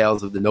these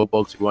sales of the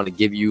notebooks. We want to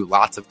give you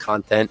lots of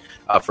content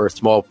for a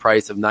small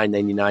price of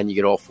 $9.99. You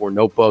get all 4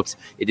 notebooks.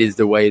 It is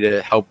the way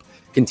to help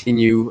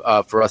continue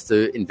for us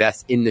to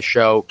invest in the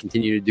show,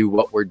 continue to do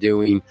what we're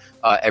doing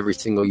every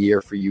single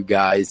year for you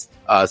guys.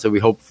 So we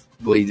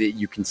hopefully that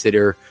you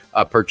consider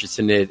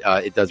purchasing it.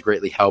 It does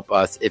greatly help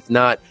us. If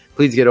not,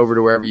 please get over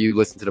to wherever you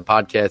listen to the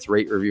podcast,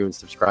 rate, review, and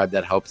subscribe.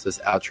 That helps us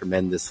out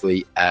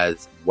tremendously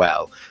as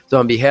well. So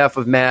on behalf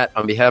of Matt,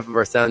 on behalf of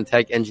our sound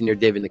tech engineer,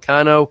 David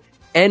Nicano,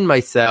 and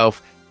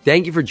myself,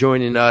 thank you for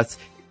joining us.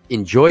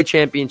 Enjoy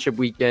championship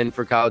weekend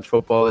for college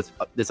football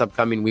this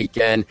upcoming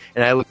weekend.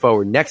 And I look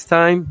forward next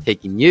time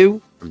taking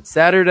you from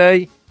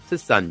Saturday to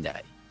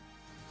Sunday.